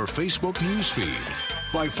alpha to your Facebook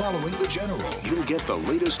newsfeed. By following The General, you'll get the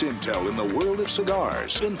latest intel in the world of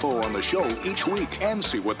cigars, info on the show each week, and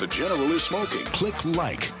see what The General is smoking. Click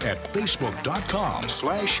like at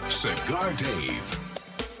facebook.com/CigarDave.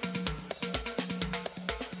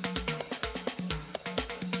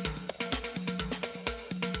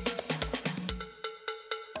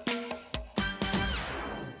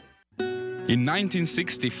 In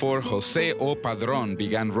 1964, Jose O. Padron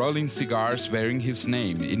began rolling cigars bearing his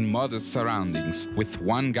name in modest surroundings with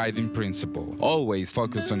one guiding principle: always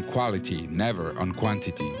focus on quality, never on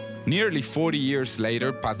quantity. Nearly 40 years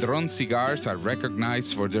later, Padron cigars are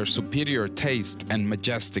recognized for their superior taste and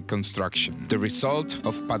majestic construction, the result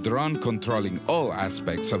of Padron controlling all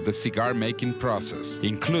aspects of the cigar-making process,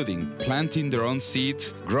 including planting their own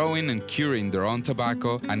seeds, growing and curing their own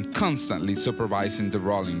tobacco, and constantly supervising the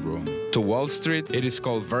rolling room. To Wall Street, it is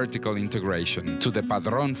called vertical integration. To the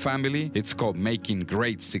Padron family, it's called making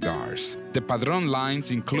great cigars. The Padron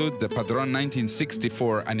lines include the Padron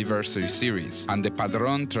 1964 Anniversary Series and the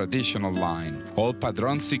Padron Traditional line. All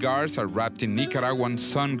Padron cigars are wrapped in Nicaraguan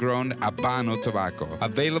sun-grown Habano tobacco,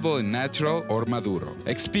 available in natural or maduro.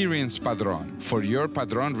 Experience Padron. For your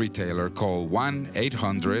Padron retailer, call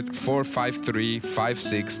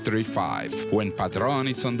 1-800-453-5635. When Padron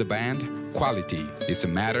is on the band, quality is a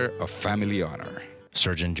matter of family honor.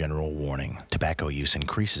 Surgeon General warning: tobacco use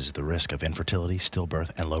increases the risk of infertility,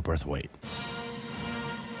 stillbirth, and low birth weight.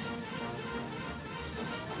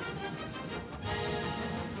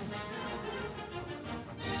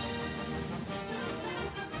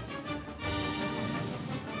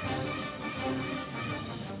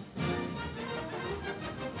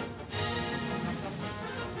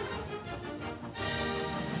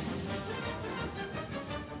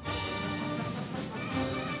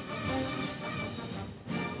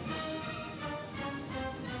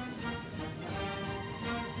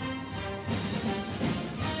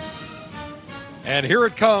 And here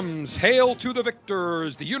it comes. Hail to the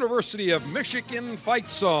victors, the University of Michigan fight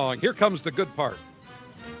song. Here comes the good part.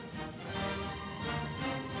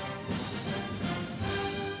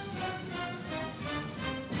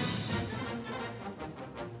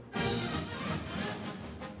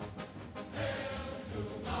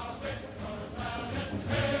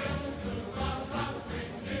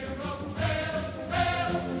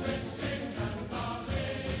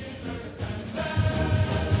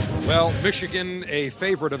 Well, Michigan, a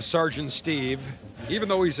favorite of Sergeant Steve, even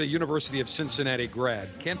though he's a University of Cincinnati grad.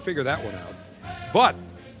 Can't figure that one out. But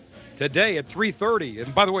today at 3:30,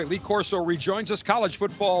 and by the way, Lee Corso rejoins us, college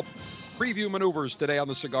football preview maneuvers today on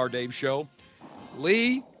the Cigar Dave Show.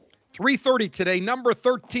 Lee, 3:30 today, number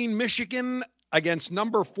 13 Michigan against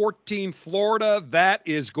number 14 Florida. That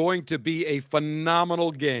is going to be a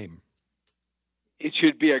phenomenal game. It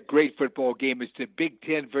should be a great football game. It's the Big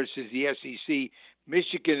Ten versus the SEC.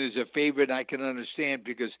 Michigan is a favorite. I can understand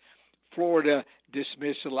because Florida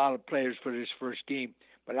dismissed a lot of players for this first game.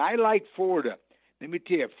 But I like Florida. Let me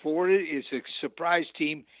tell you, Florida is a surprise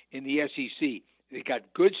team in the SEC. They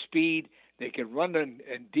got good speed. They can run in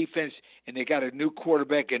defense, and they got a new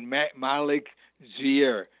quarterback in Malik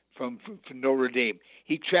Zaire from Notre Dame.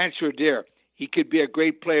 He transferred there. He could be a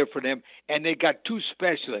great player for them. And they got two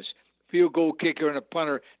specialists, field goal kicker and a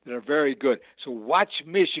punter, that are very good. So watch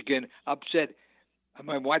Michigan upset.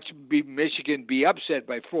 Watch Michigan be upset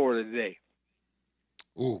by Florida today.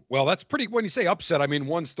 Ooh, well, that's pretty. When you say upset, I mean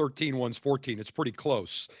one's 13, one's 14. It's pretty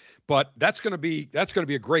close, but that's going to be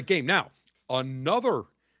a great game. Now, another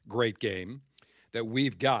great game that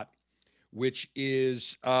we've got, which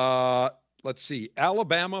is let's see,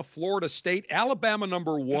 Alabama, Florida State. Alabama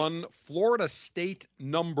number 1, Florida State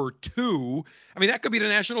number 2. I mean, that could be the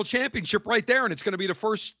national championship right there, and it's going to be the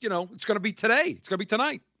first. It's going to be today. It's going to be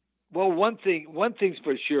tonight. Well, one thing's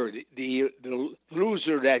for sure: the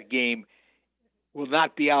loser of that game will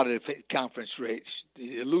not be out of the conference race.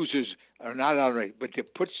 The losers are not out of it, but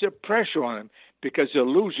it puts the pressure on them because the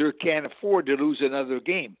loser can't afford to lose another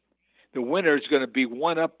game. The winner is going to be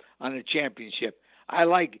one up on the championship.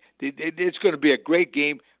 It's going to be a great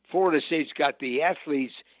game. Florida State's got the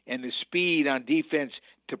athletes and the speed on defense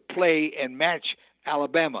to play and match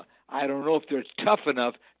Alabama. I don't know if they're tough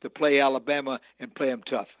enough to play Alabama and play them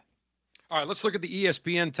tough. All right, let's look at the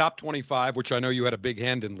ESPN Top 25, which I know you had a big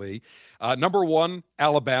hand in, Lee. Number 1,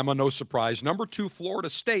 Alabama, no surprise. Number 2, Florida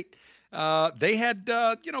State. They had,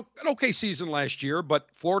 an okay season last year, but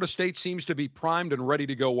Florida State seems to be primed and ready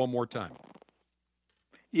to go one more time.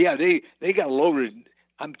 Yeah, they got loaded.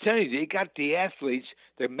 I'm telling you, they got the athletes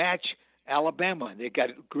that match Alabama. They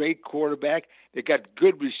got a great quarterback. They got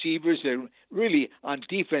good receivers. They're really, on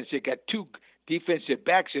defense, they got 2 defensive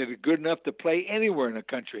backs that are good enough to play anywhere in the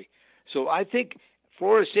country. So I think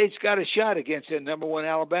Florida State's got a shot against the number 1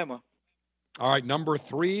 Alabama. All right, number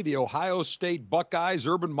 3, the Ohio State Buckeyes,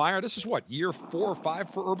 Urban Meyer. This is what, year 4 or 5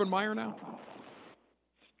 for Urban Meyer now?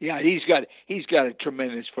 Yeah, he's got a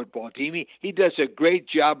tremendous football team. He does a great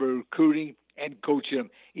job of recruiting and coaching them.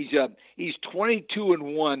 He's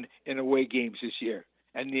 22-1 in away games this year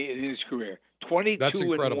and in his career.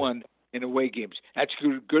 22-1 in away games. That's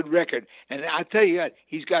a good record. And I tell you what,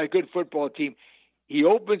 he's got a good football team. He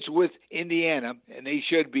opens with Indiana, and they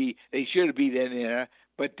should beat Indiana.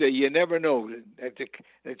 But you never know.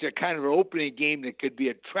 It's a kind of an opening game that could be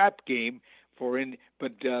a trap game for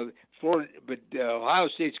Ohio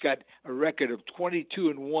State's got a record of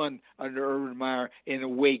 22-1 under Urban Meyer in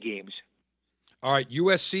away games. All right,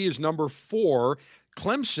 USC is number 4.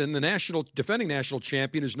 Clemson, the defending national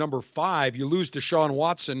champion, is number 5. You lose Deshaun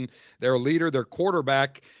Watson, their leader, their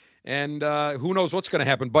quarterback, and who knows what's going to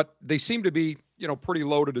happen. But they seem to be, pretty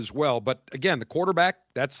loaded as well. But again, the quarterback,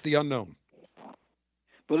 that's the unknown.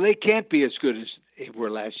 Well, they can't be as good as they were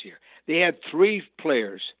last year. They had 3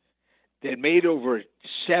 players that made over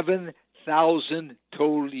 7,000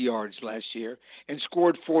 total yards last year and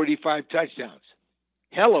scored 45 touchdowns.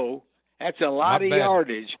 Hello, that's a lot of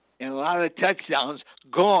yardage and a lot of touchdowns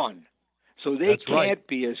gone. So they can't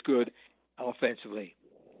be as good offensively.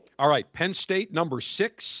 All right, Penn State, number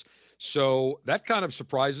 6. So that kind of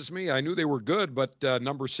surprises me. I knew they were good, but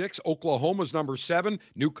number 6. Oklahoma's number 7.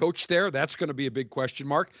 New coach there. That's going to be a big question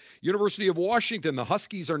mark. University of Washington, the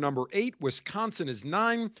Huskies are number 8. Wisconsin is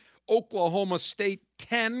 9. Oklahoma State,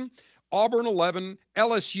 10. Auburn, 11.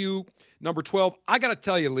 LSU, number 12. I got to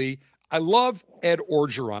tell you, Lee, I love Ed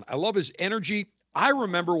Orgeron. I love his energy. I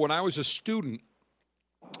remember when I was a student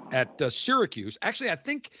at Syracuse. Actually, I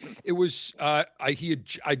think it was I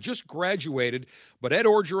just graduated, but Ed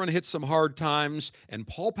Orgeron hit some hard times, and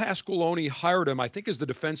Paul Pasqualoni hired him, I think, as the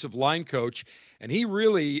defensive line coach, and he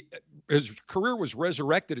really, his career was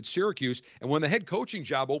resurrected at Syracuse, and when the head coaching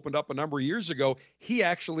job opened up a number of years ago, he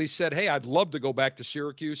actually said, hey, I'd love to go back to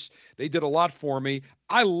Syracuse. They did a lot for me.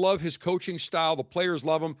 I love his coaching style. The players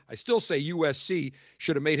love him. I still say USC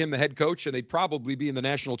should have made him the head coach, and they'd probably be in the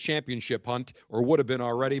national championship hunt, or would have been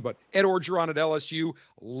already. But Ed Orgeron at LSU,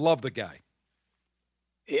 love the guy.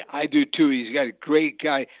 Yeah, I do too. He's got a great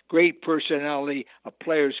guy, great personality, a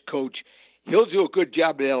player's coach. He'll do a good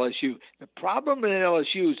job at LSU. The problem at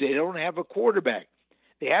LSU is they don't have a quarterback.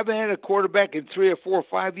 They haven't had a quarterback in 3 or 4 or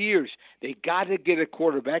 5 years. They got to get a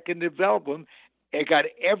quarterback and develop him. They got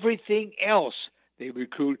everything else they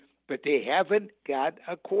recruit, but they haven't got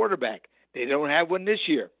a quarterback. They don't have one this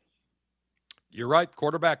year. You're right,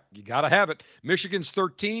 quarterback, you got to have it. Michigan's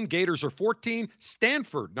 13, Gators are 14.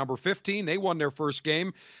 Stanford, number 15, they won their first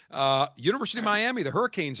game. University of Miami, the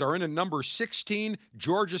Hurricanes are in at number 16.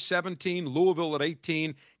 Georgia, 17. Louisville at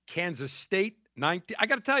 18. Kansas State 19. I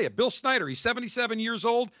got to tell you, Bill Snyder, he's 77 years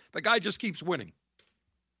old. The guy just keeps winning.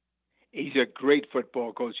 He's a great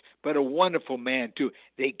football coach, but a wonderful man, too.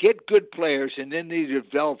 They get good players, and then they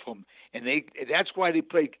develop them. And that's why they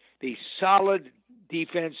play the solid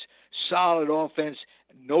defense, solid offense,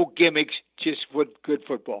 no gimmicks, just good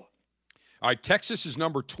football. All right, Texas is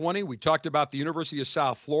number 20. We talked about the University of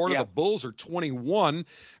South Florida. Yeah. The Bulls are 21.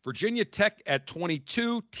 Virginia Tech at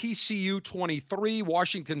 22. TCU 23.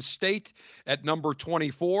 Washington State at number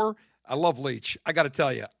 24. I love Leach. I got to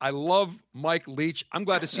tell you, I love Mike Leach. I'm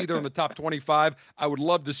glad to see they're in the top 25. I would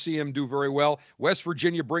love to see him do very well. West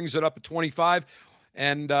Virginia brings it up at 25.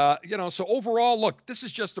 And, so overall, look, this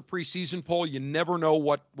is just a preseason poll. You never know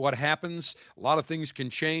what happens. A lot of things can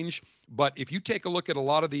change. But if you take a look at a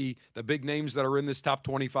lot of the big names that are in this top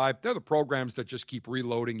 25, they're the programs that just keep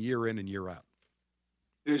reloading year in and year out.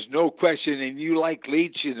 There's no question. And you like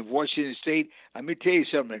Leach in Washington State. Let me tell you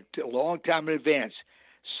something. A long time in advance,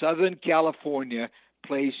 Southern California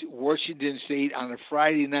plays Washington State on a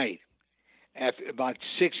Friday night after about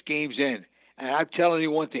 6 games in. And I'm telling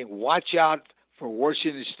you one thing, watch out for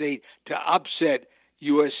Washington State to upset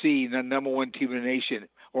USC, the number 1 team in the nation,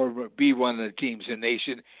 or be one of the teams in the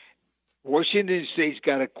nation. Washington State's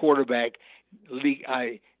got a quarterback,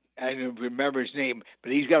 I don't remember his name,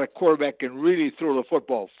 but he's got a quarterback that can really throw the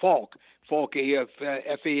football. Falk,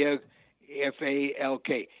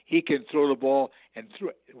 F-A-L-K. He can throw the ball and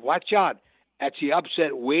watch out. That's the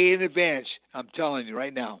upset way in advance, I'm telling you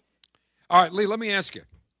right now. All right, Lee, let me ask you.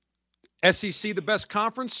 SEC the best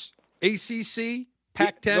conference? ACC?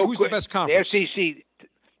 Pac-10? Who's the best conference? The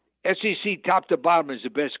SEC top to bottom is the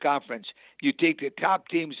best conference. You take the top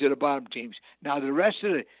teams to the bottom teams. Now, the rest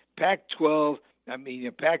of the Pac-12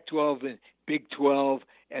 and Big 12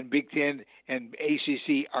 and Big 10 and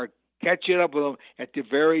ACC are catching up with them at the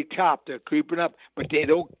very top. They're creeping up, but they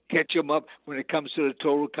don't catch them up when it comes to the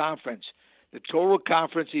total conference. The total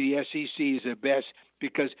conference of the SEC is the best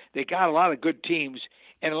because they got a lot of good teams,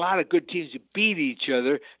 and a lot of good teams beat each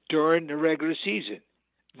other during the regular season.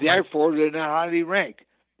 Therefore, they're not highly ranked.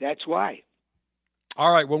 That's why.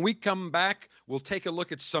 All right, when we come back, we'll take a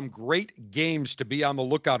look at some great games to be on the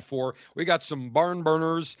lookout for. We got some barn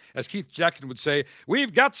burners, as Keith Jackson would say.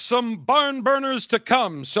 We've got some barn burners to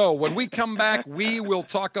come. So when we come back, we will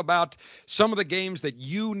talk about some of the games that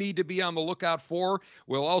you need to be on the lookout for.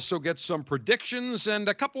 We'll also get some predictions and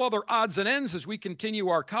a couple other odds and ends as we continue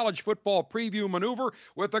our college football preview maneuver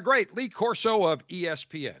with the great Lee Corso of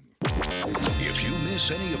ESPN. If you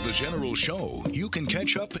miss any of the general show, you can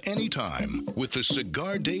catch up anytime with the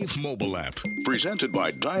Cigar Dave mobile app. Presented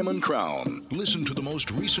by Diamond Crown. Listen to the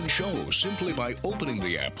most recent show simply by opening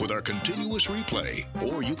the app with our continuous replay.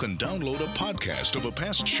 Or you can download a podcast of a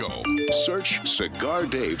past show. Search Cigar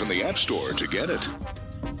Dave in the App Store to get it.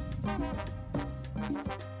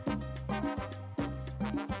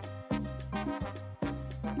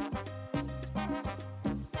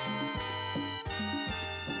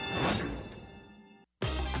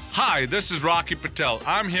 Hi, this is Rocky Patel.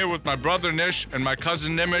 I'm here with my brother Nish and my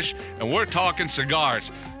cousin Nimish, and we're talking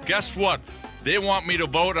cigars. Guess what? They want me to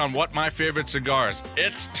vote on what my favorite cigar is.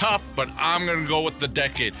 It's tough, but I'm going to go with the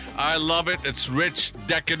Decade. I love it. It's rich,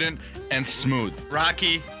 decadent, and smooth.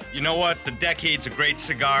 Rocky, you know what? The Decade's a great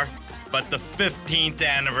cigar, but the 15th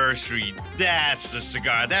anniversary, that's the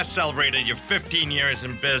cigar. That celebrated your 15 years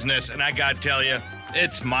in business, and I got to tell you,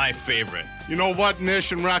 it's my favorite. You know what,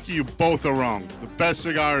 Nish and Rocky, you both are wrong. The best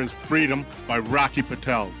cigar is Freedom by Rocky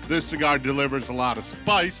Patel. This cigar delivers a lot of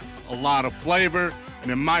spice, a lot of flavor, and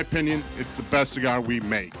in my opinion, it's the best cigar we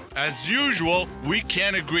make. As usual, we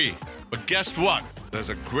can't agree. But guess what? There's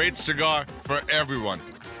a great cigar for everyone.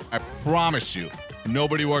 I promise you,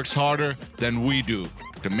 nobody works harder than we do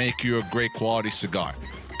to make you a great quality cigar.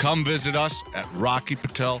 Come visit us at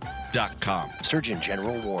RockyPatel.com. Surgeon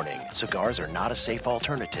General warning, cigars are not a safe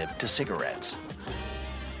alternative to cigarettes.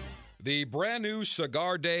 The brand new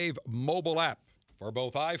Cigar Dave mobile app for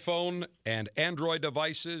both iPhone and Android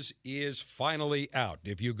devices is finally out.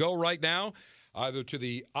 If you go right now, either to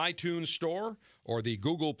the iTunes Store or the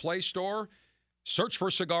Google Play Store, search for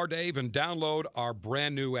Cigar Dave and download our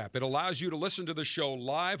brand new app. It allows you to listen to the show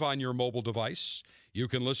live on your mobile device. You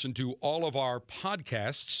can listen to all of our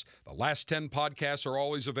podcasts. The last 10 podcasts are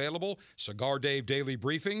always available. Cigar Dave Daily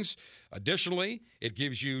Briefings. Additionally, it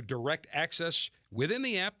gives you direct access within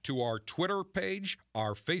the app to our Twitter page,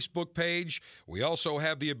 our Facebook page. We also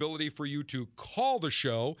have the ability for you to call the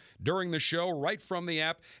show during the show right from the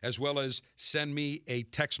app, as well as send me a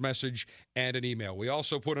text message and an email. We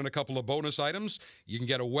also put in a couple of bonus items. You can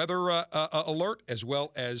get a weather alert as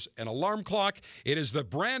well as an alarm clock. It is the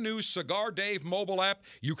brand new Cigar Dave mobile app.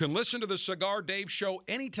 You can listen to the Cigar Dave show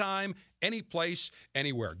anytime, any place,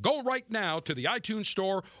 anywhere. Go right now to the iTunes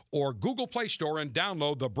Store or Google Play Store and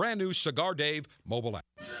download the brand new Cigar Dave mobile app.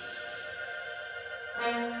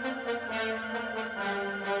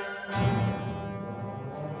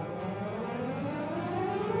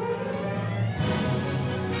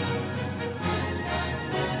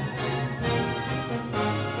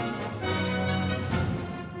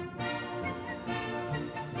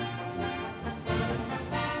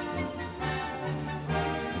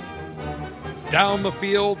 Down the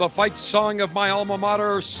field, the fight song of my alma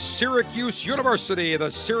mater, Syracuse University. They're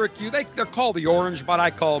called the Orange, but I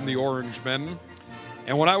call them the Orangemen.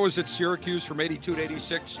 And when I was at Syracuse from 82 to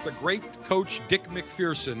 86, the great coach Dick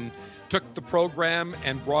McPherson took the program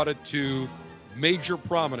and brought it to major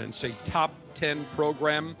prominence, a top 10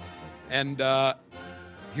 program. And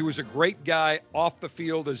he was a great guy off the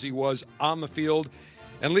field as he was on the field.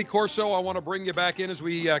 And Lee Corso, I want to bring you back in as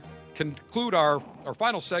we conclude our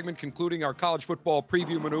final segment, concluding our college football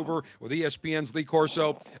preview maneuver with ESPN's Lee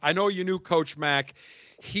Corso. I know you knew Coach Mack.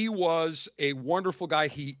 He was a wonderful guy.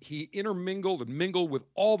 He intermingled and mingled with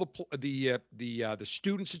all the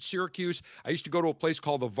students at Syracuse. I used to go to a place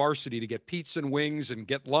called the Varsity to get pizza and wings and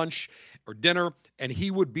get lunch or dinner, and he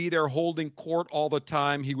would be there holding court all the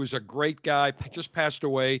time. He was a great guy, just passed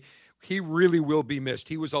away. He really will be missed.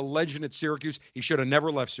 He was a legend at Syracuse. He should have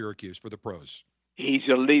never left Syracuse for the pros. He's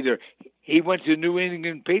a leader. He went to New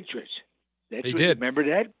England Patriots. He did. Remember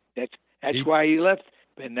that? That's why he left,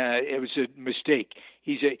 and it was a mistake.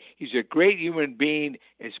 He's a great human being.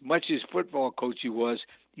 As much as football coach he was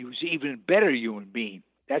even a better human being.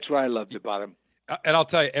 That's what I loved about him. And I'll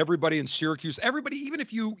tell you, everybody in Syracuse, even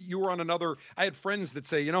if you were on another, I had friends that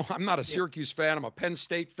say, I'm not a Syracuse fan, I'm a Penn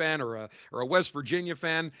State fan or a West Virginia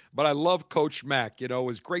fan, but I love Coach Mack,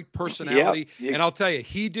 his great personality. Yep. And I'll tell you,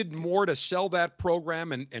 he did more to sell that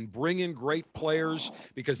program and bring in great players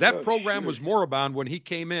because that program was moribund when he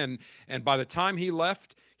came in. And by the time he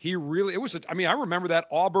left, I remember that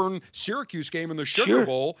Auburn-Syracuse game in the Sugar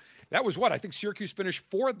Bowl. That was I think Syracuse finished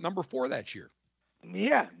number 4 that year.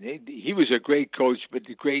 Yeah, he was a great coach, but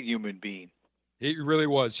a great human being. He really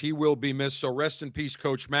was. He will be missed. So rest in peace,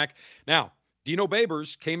 Coach Mack. Now, Dino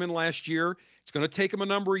Babers came in last year. It's going to take him a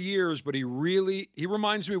number of years, but he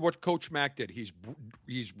reminds me of what Coach Mack did. He's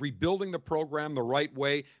rebuilding the program the right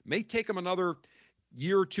way. May take him another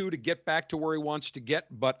year or two to get back to where he wants to get,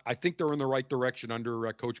 but I think they're in the right direction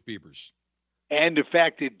under Coach Babers. And the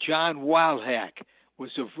fact that John Wildhack was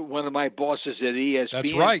one of my bosses at ESPN.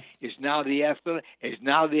 That's right. Is now the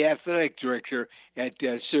athletic director at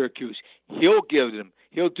Syracuse. He'll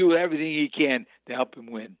do everything he can to help him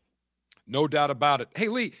win. No doubt about it. Hey,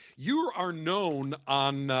 Lee, you are known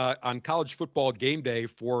on College Football Game Day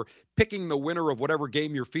for picking the winner of whatever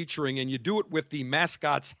game you're featuring, and you do it with the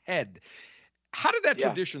mascot's head. How did that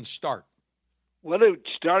tradition start? Well, it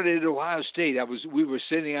started at Ohio State. We were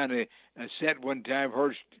sitting on a set one time,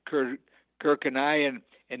 Kirk and I,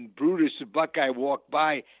 and Brutus the Buckeye walked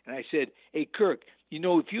by, and I said, "Hey, Kirk,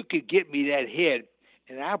 if you could get me that head,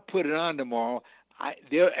 and I'll put it on tomorrow,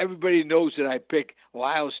 everybody knows that I picked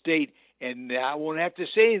Ohio State, and I won't have to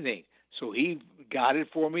say anything." So he got it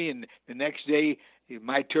for me, and the next day,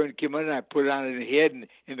 my turn came in, and I put it on the head,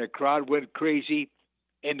 and the crowd went crazy,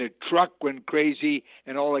 and the truck went crazy,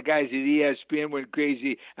 and all the guys at ESPN went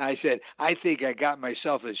crazy. And I said, "I think I got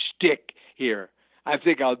myself a stick here. I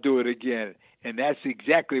think I'll do it again." And that's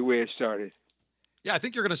exactly where it started. Yeah, I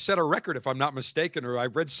think you're going to set a record if I'm not mistaken, or I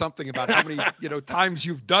read something about how many times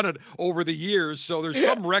you've done it over the years. So there's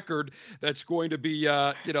some record that's going to be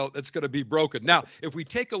that's going to be broken. Now, if we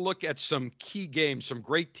take a look at some key games, some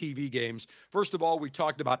great TV games. First of all, we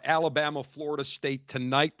talked about Alabama, Florida State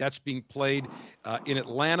tonight. That's being played in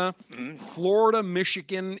Atlanta. Mm-hmm. Florida,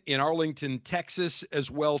 Michigan in Arlington, Texas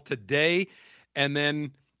as well today. And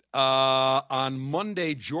then on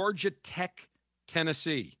Monday, Georgia Tech,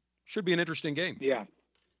 Tennessee. Should be an interesting game. Yeah.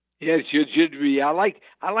 Yes, it should be. I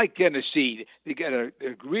like Tennessee. They got a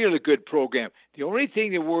really good program. The only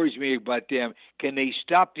thing that worries me about them, can they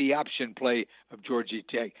stop the option play of Georgia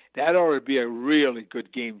Tech? That ought to be a really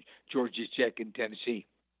good game, Georgia Tech and Tennessee.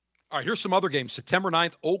 All right, here's some other games. September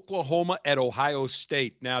 9th, Oklahoma at Ohio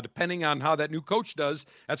State. Now, depending on how that new coach does,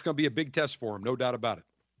 that's going to be a big test for him, no doubt about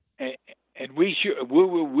it. And and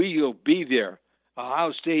we'll be there.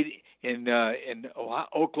 Ohio State in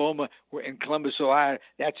Oklahoma. We're in Columbus, Ohio.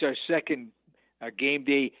 That's our second game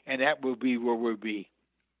day, and that will be where we'll be.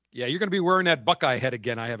 Yeah, you're going to be wearing that Buckeye head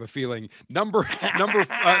again, I have a feeling. Number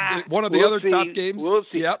one of the other top games. We'll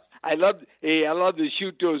see. Yep. I love to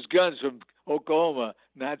shoot those guns from Oklahoma.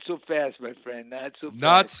 Not so fast, my friend. Not so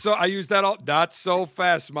fast. I use that all. Not so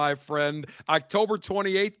fast, my friend. October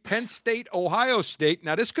 28th, Penn State, Ohio State.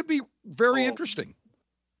 Now, this could be very interesting.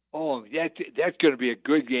 Oh, that's going to be a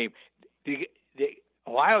good game. The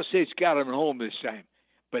Ohio State's got them at home this time.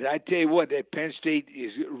 But I tell you what, that Penn State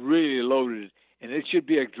is really loaded, and it should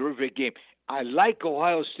be a terrific game. I like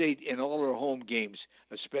Ohio State in all their home games,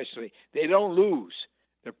 especially. They don't lose.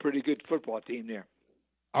 They're a pretty good football team there.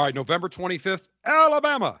 All right, November 25th,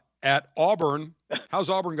 Alabama at Auburn. How's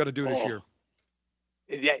Auburn going to do this year?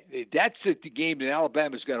 That's the game that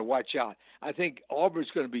Alabama's got to watch out. I think Auburn's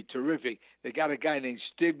going to be terrific. They got a guy named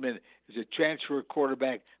Stigman, who's a transfer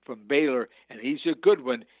quarterback from Baylor, and he's a good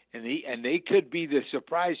one. And they could be the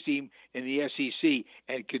surprise team in the SEC,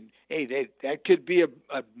 and that could be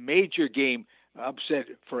a major game upset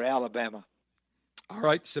for Alabama. All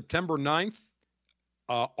right, September 9th,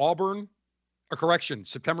 September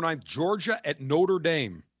 9th, Georgia at Notre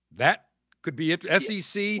Dame. That could be it.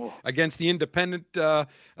 SEC against the independent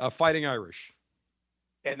Fighting Irish.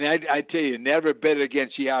 And I tell you, never bet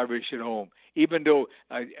against the Irish at home, even though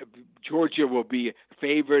Georgia will be a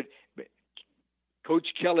favorite. Coach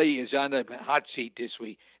Kelly is on the hot seat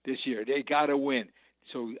this year. They got to win.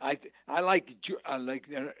 So I like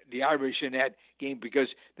the Irish in that game, because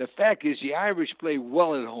the fact is the Irish play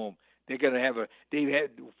well at home. They're going to they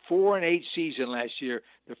had 4-8 season last year,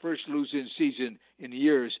 the first losing season in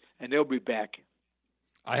years, and they'll be back.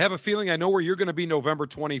 I have a feeling I know where you're going to be November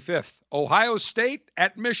 25th. Ohio State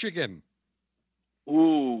at Michigan.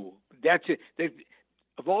 Ooh, that's it.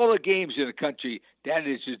 Of all the games in the country, that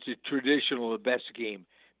is the traditional, the best game,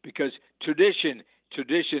 because tradition,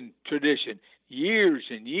 years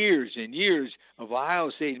and years and years of Ohio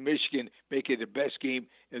State and Michigan make it the best game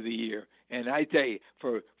of the year. And I tell you,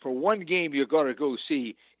 for one game you got to go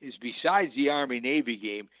see is, besides the Army-Navy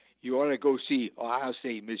game, you ought to go see Ohio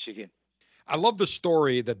State, Michigan. I love the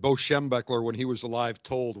story that Bo Schembechler, when he was alive,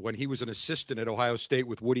 told when he was an assistant at Ohio State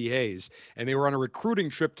with Woody Hayes, and they were on a recruiting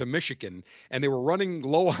trip to Michigan, and they were running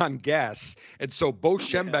low on gas. And so Bo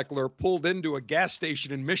Schembechler pulled into a gas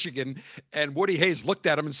station in Michigan, and Woody Hayes looked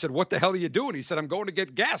at him and said, "What the hell are you doing?" He said, "I'm going to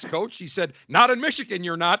get gas, Coach." He said, "Not in Michigan,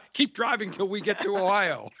 you're not. Keep driving till we get to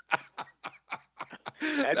Ohio."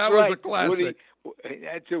 That was a classic. Woody,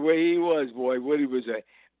 that's the way he was, boy. Woody was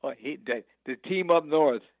the team up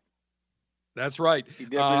north. That's right. He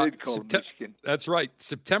never did call Michigan. That's right.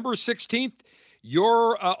 September 16th,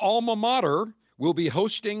 your alma mater will be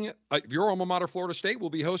hosting, your alma mater, Florida State, will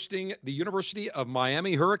be hosting the University of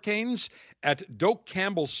Miami Hurricanes at Doak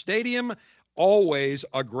Campbell Stadium. Always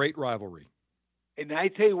a great rivalry. And I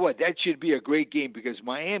tell you what, that should be a great game, because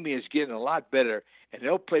Miami is getting a lot better, and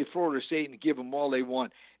they'll play Florida State and give them all they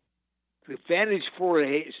want. The advantage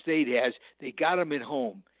Florida State has, they got them at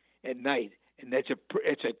home at night. And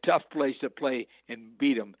it's a tough place to play and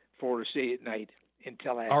beat them, Florida State at night in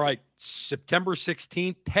Tallahassee. All right, September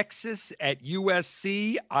 16th, Texas at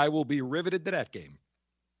USC. I will be riveted to that game.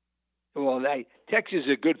 Well, Texas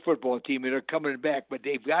is a good football team, and they're coming back, but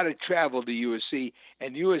they've got to travel to USC,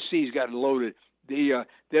 and USC's got loaded. They're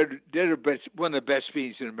the best, one of the best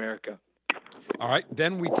teams in America. All right,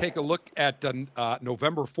 then we take a look at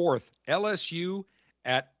November 4th, LSU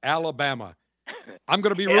at Alabama. I'm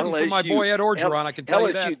going to be rooting for my boy Ed Orgeron, I can tell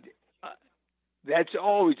you that. That's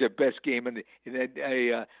always the best game. And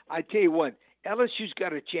I tell you what, LSU's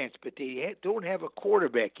got a chance, but they don't have a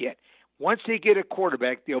quarterback yet. Once they get a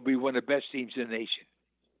quarterback, they'll be one of the best teams in the nation.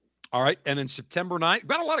 All right, and then September 9th,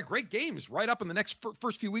 got a lot of great games right up in the next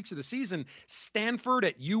first few weeks of the season. Stanford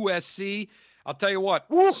at USC. I'll tell you what,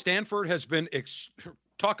 Stanford has been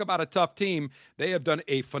talk about a tough team. They have done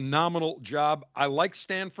a phenomenal job. I like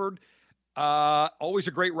Stanford. Always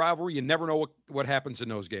a great rivalry. You never know what happens in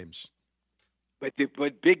those games. But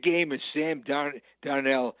big game is Sam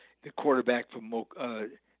Darnell, the quarterback from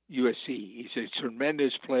USC. He's a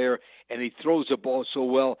tremendous player, and he throws the ball so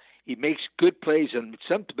well. He makes good plays and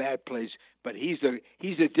some bad plays, but he's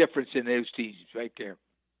the difference in those teams right there.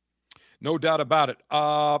 No doubt about it.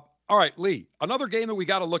 All right, Lee, another game that we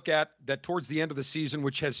got to look at that towards the end of the season,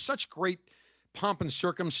 which has such great pomp and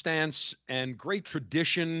circumstance and great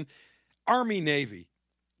tradition, Army-Navy.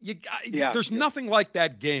 There's nothing like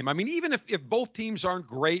that game. I mean, even if both teams aren't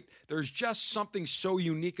great, there's just something so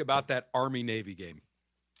unique about that Army-Navy game.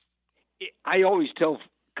 I always tell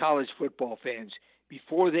college football fans,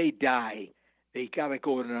 before they die, they got to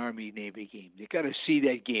go to an Army-Navy game. They got to see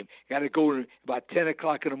that game. Got to go to about 10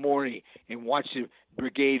 o'clock in the morning and watch the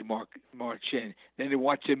brigade march in. Then they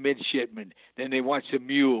watch the midshipmen. Then they watch the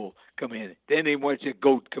mule come in. Then they watch the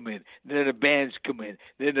goat come in. Then the bands come in.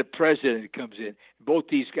 Then the president comes in. Both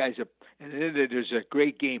these guys are, and then there's a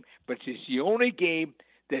great game. But it's the only game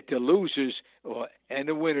that the losers and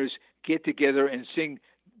the winners get together and sing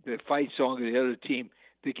the fight song of the other team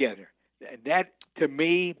together. And that, to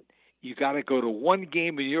me, you got to go to one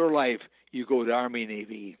game in your life, you go to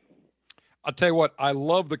Army-Navy. I'll tell you what, I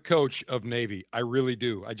love the coach of Navy. I really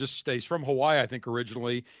do. He's from Hawaii, I think,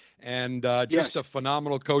 originally, and just a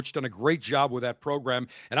phenomenal coach, done a great job with that program.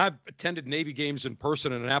 And I've attended Navy games in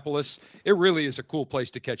person in Annapolis. It really is a cool place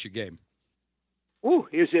to catch a game. Ooh,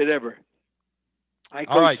 is it ever? I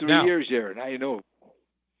coached 3 years there, and I know.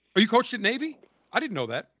 Oh, you coached at Navy? I didn't know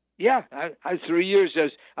that. Yeah, I 3 years.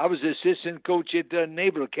 I was assistant coach at the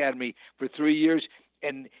Naval Academy for 3 years,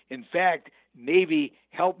 and in fact, Navy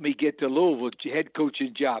helped me get the Louisville head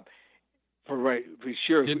coaching job for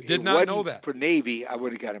sure. Did not know that. For Navy, I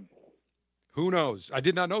would have got him. Who knows? I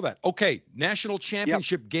did not know that. Okay, national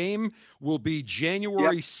championship game will be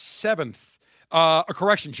January 7th.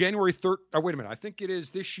 January 3rd. Oh, wait a minute. I think it is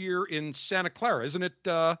this year in Santa Clara, isn't it?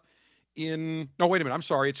 No, wait a minute. I'm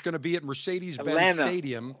sorry. It's going to be at Mercedes-Benz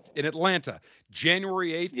Stadium in Atlanta,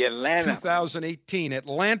 January 8th, 2018.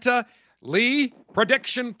 Atlanta. Lee,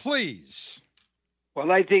 prediction, please.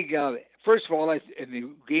 Well, I think, first of all, in the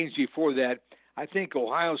games before that, I think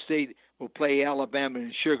Ohio State will play Alabama in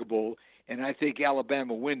the Sugar Bowl, and I think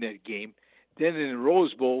Alabama will win that game. Then in the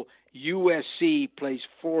Rose Bowl, USC plays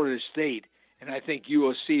Florida State, and I think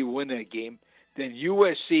USC will win that game. Then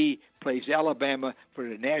USC plays Alabama for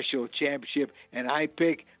the national championship, and I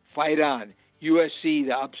pick fight on USC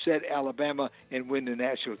to upset Alabama and win the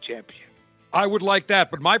national championship. I would like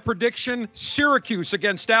that, but my prediction, Syracuse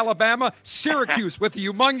against Alabama. Syracuse with a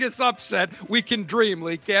humongous upset. We can dream,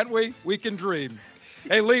 Lee, can't we? We can dream.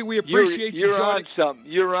 Hey, Lee, we appreciate you joining.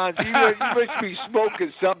 You're on something. You must be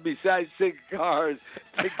smoking something besides cigars.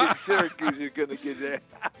 Thinking Syracuse is going to get there.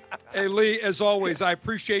 Hey, Lee, as always, I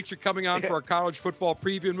appreciate you coming on for our college football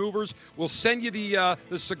preview movers. We'll send you the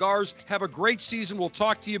cigars. Have a great season. We'll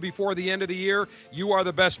talk to you before the end of the year. You are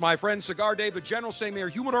the best, my friend. Cigar Dave, the General, say Mayor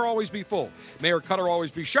Humidor always be full. Mayor Cutter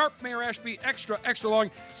always be sharp. Mayor Ashby extra, extra long.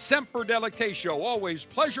 Semper Delectatio. Always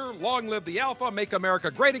pleasure. Long live the Alpha. Make America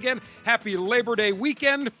great again. Happy Labor Day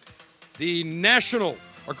weekend. The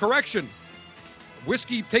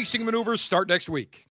whiskey tasting maneuvers start next week.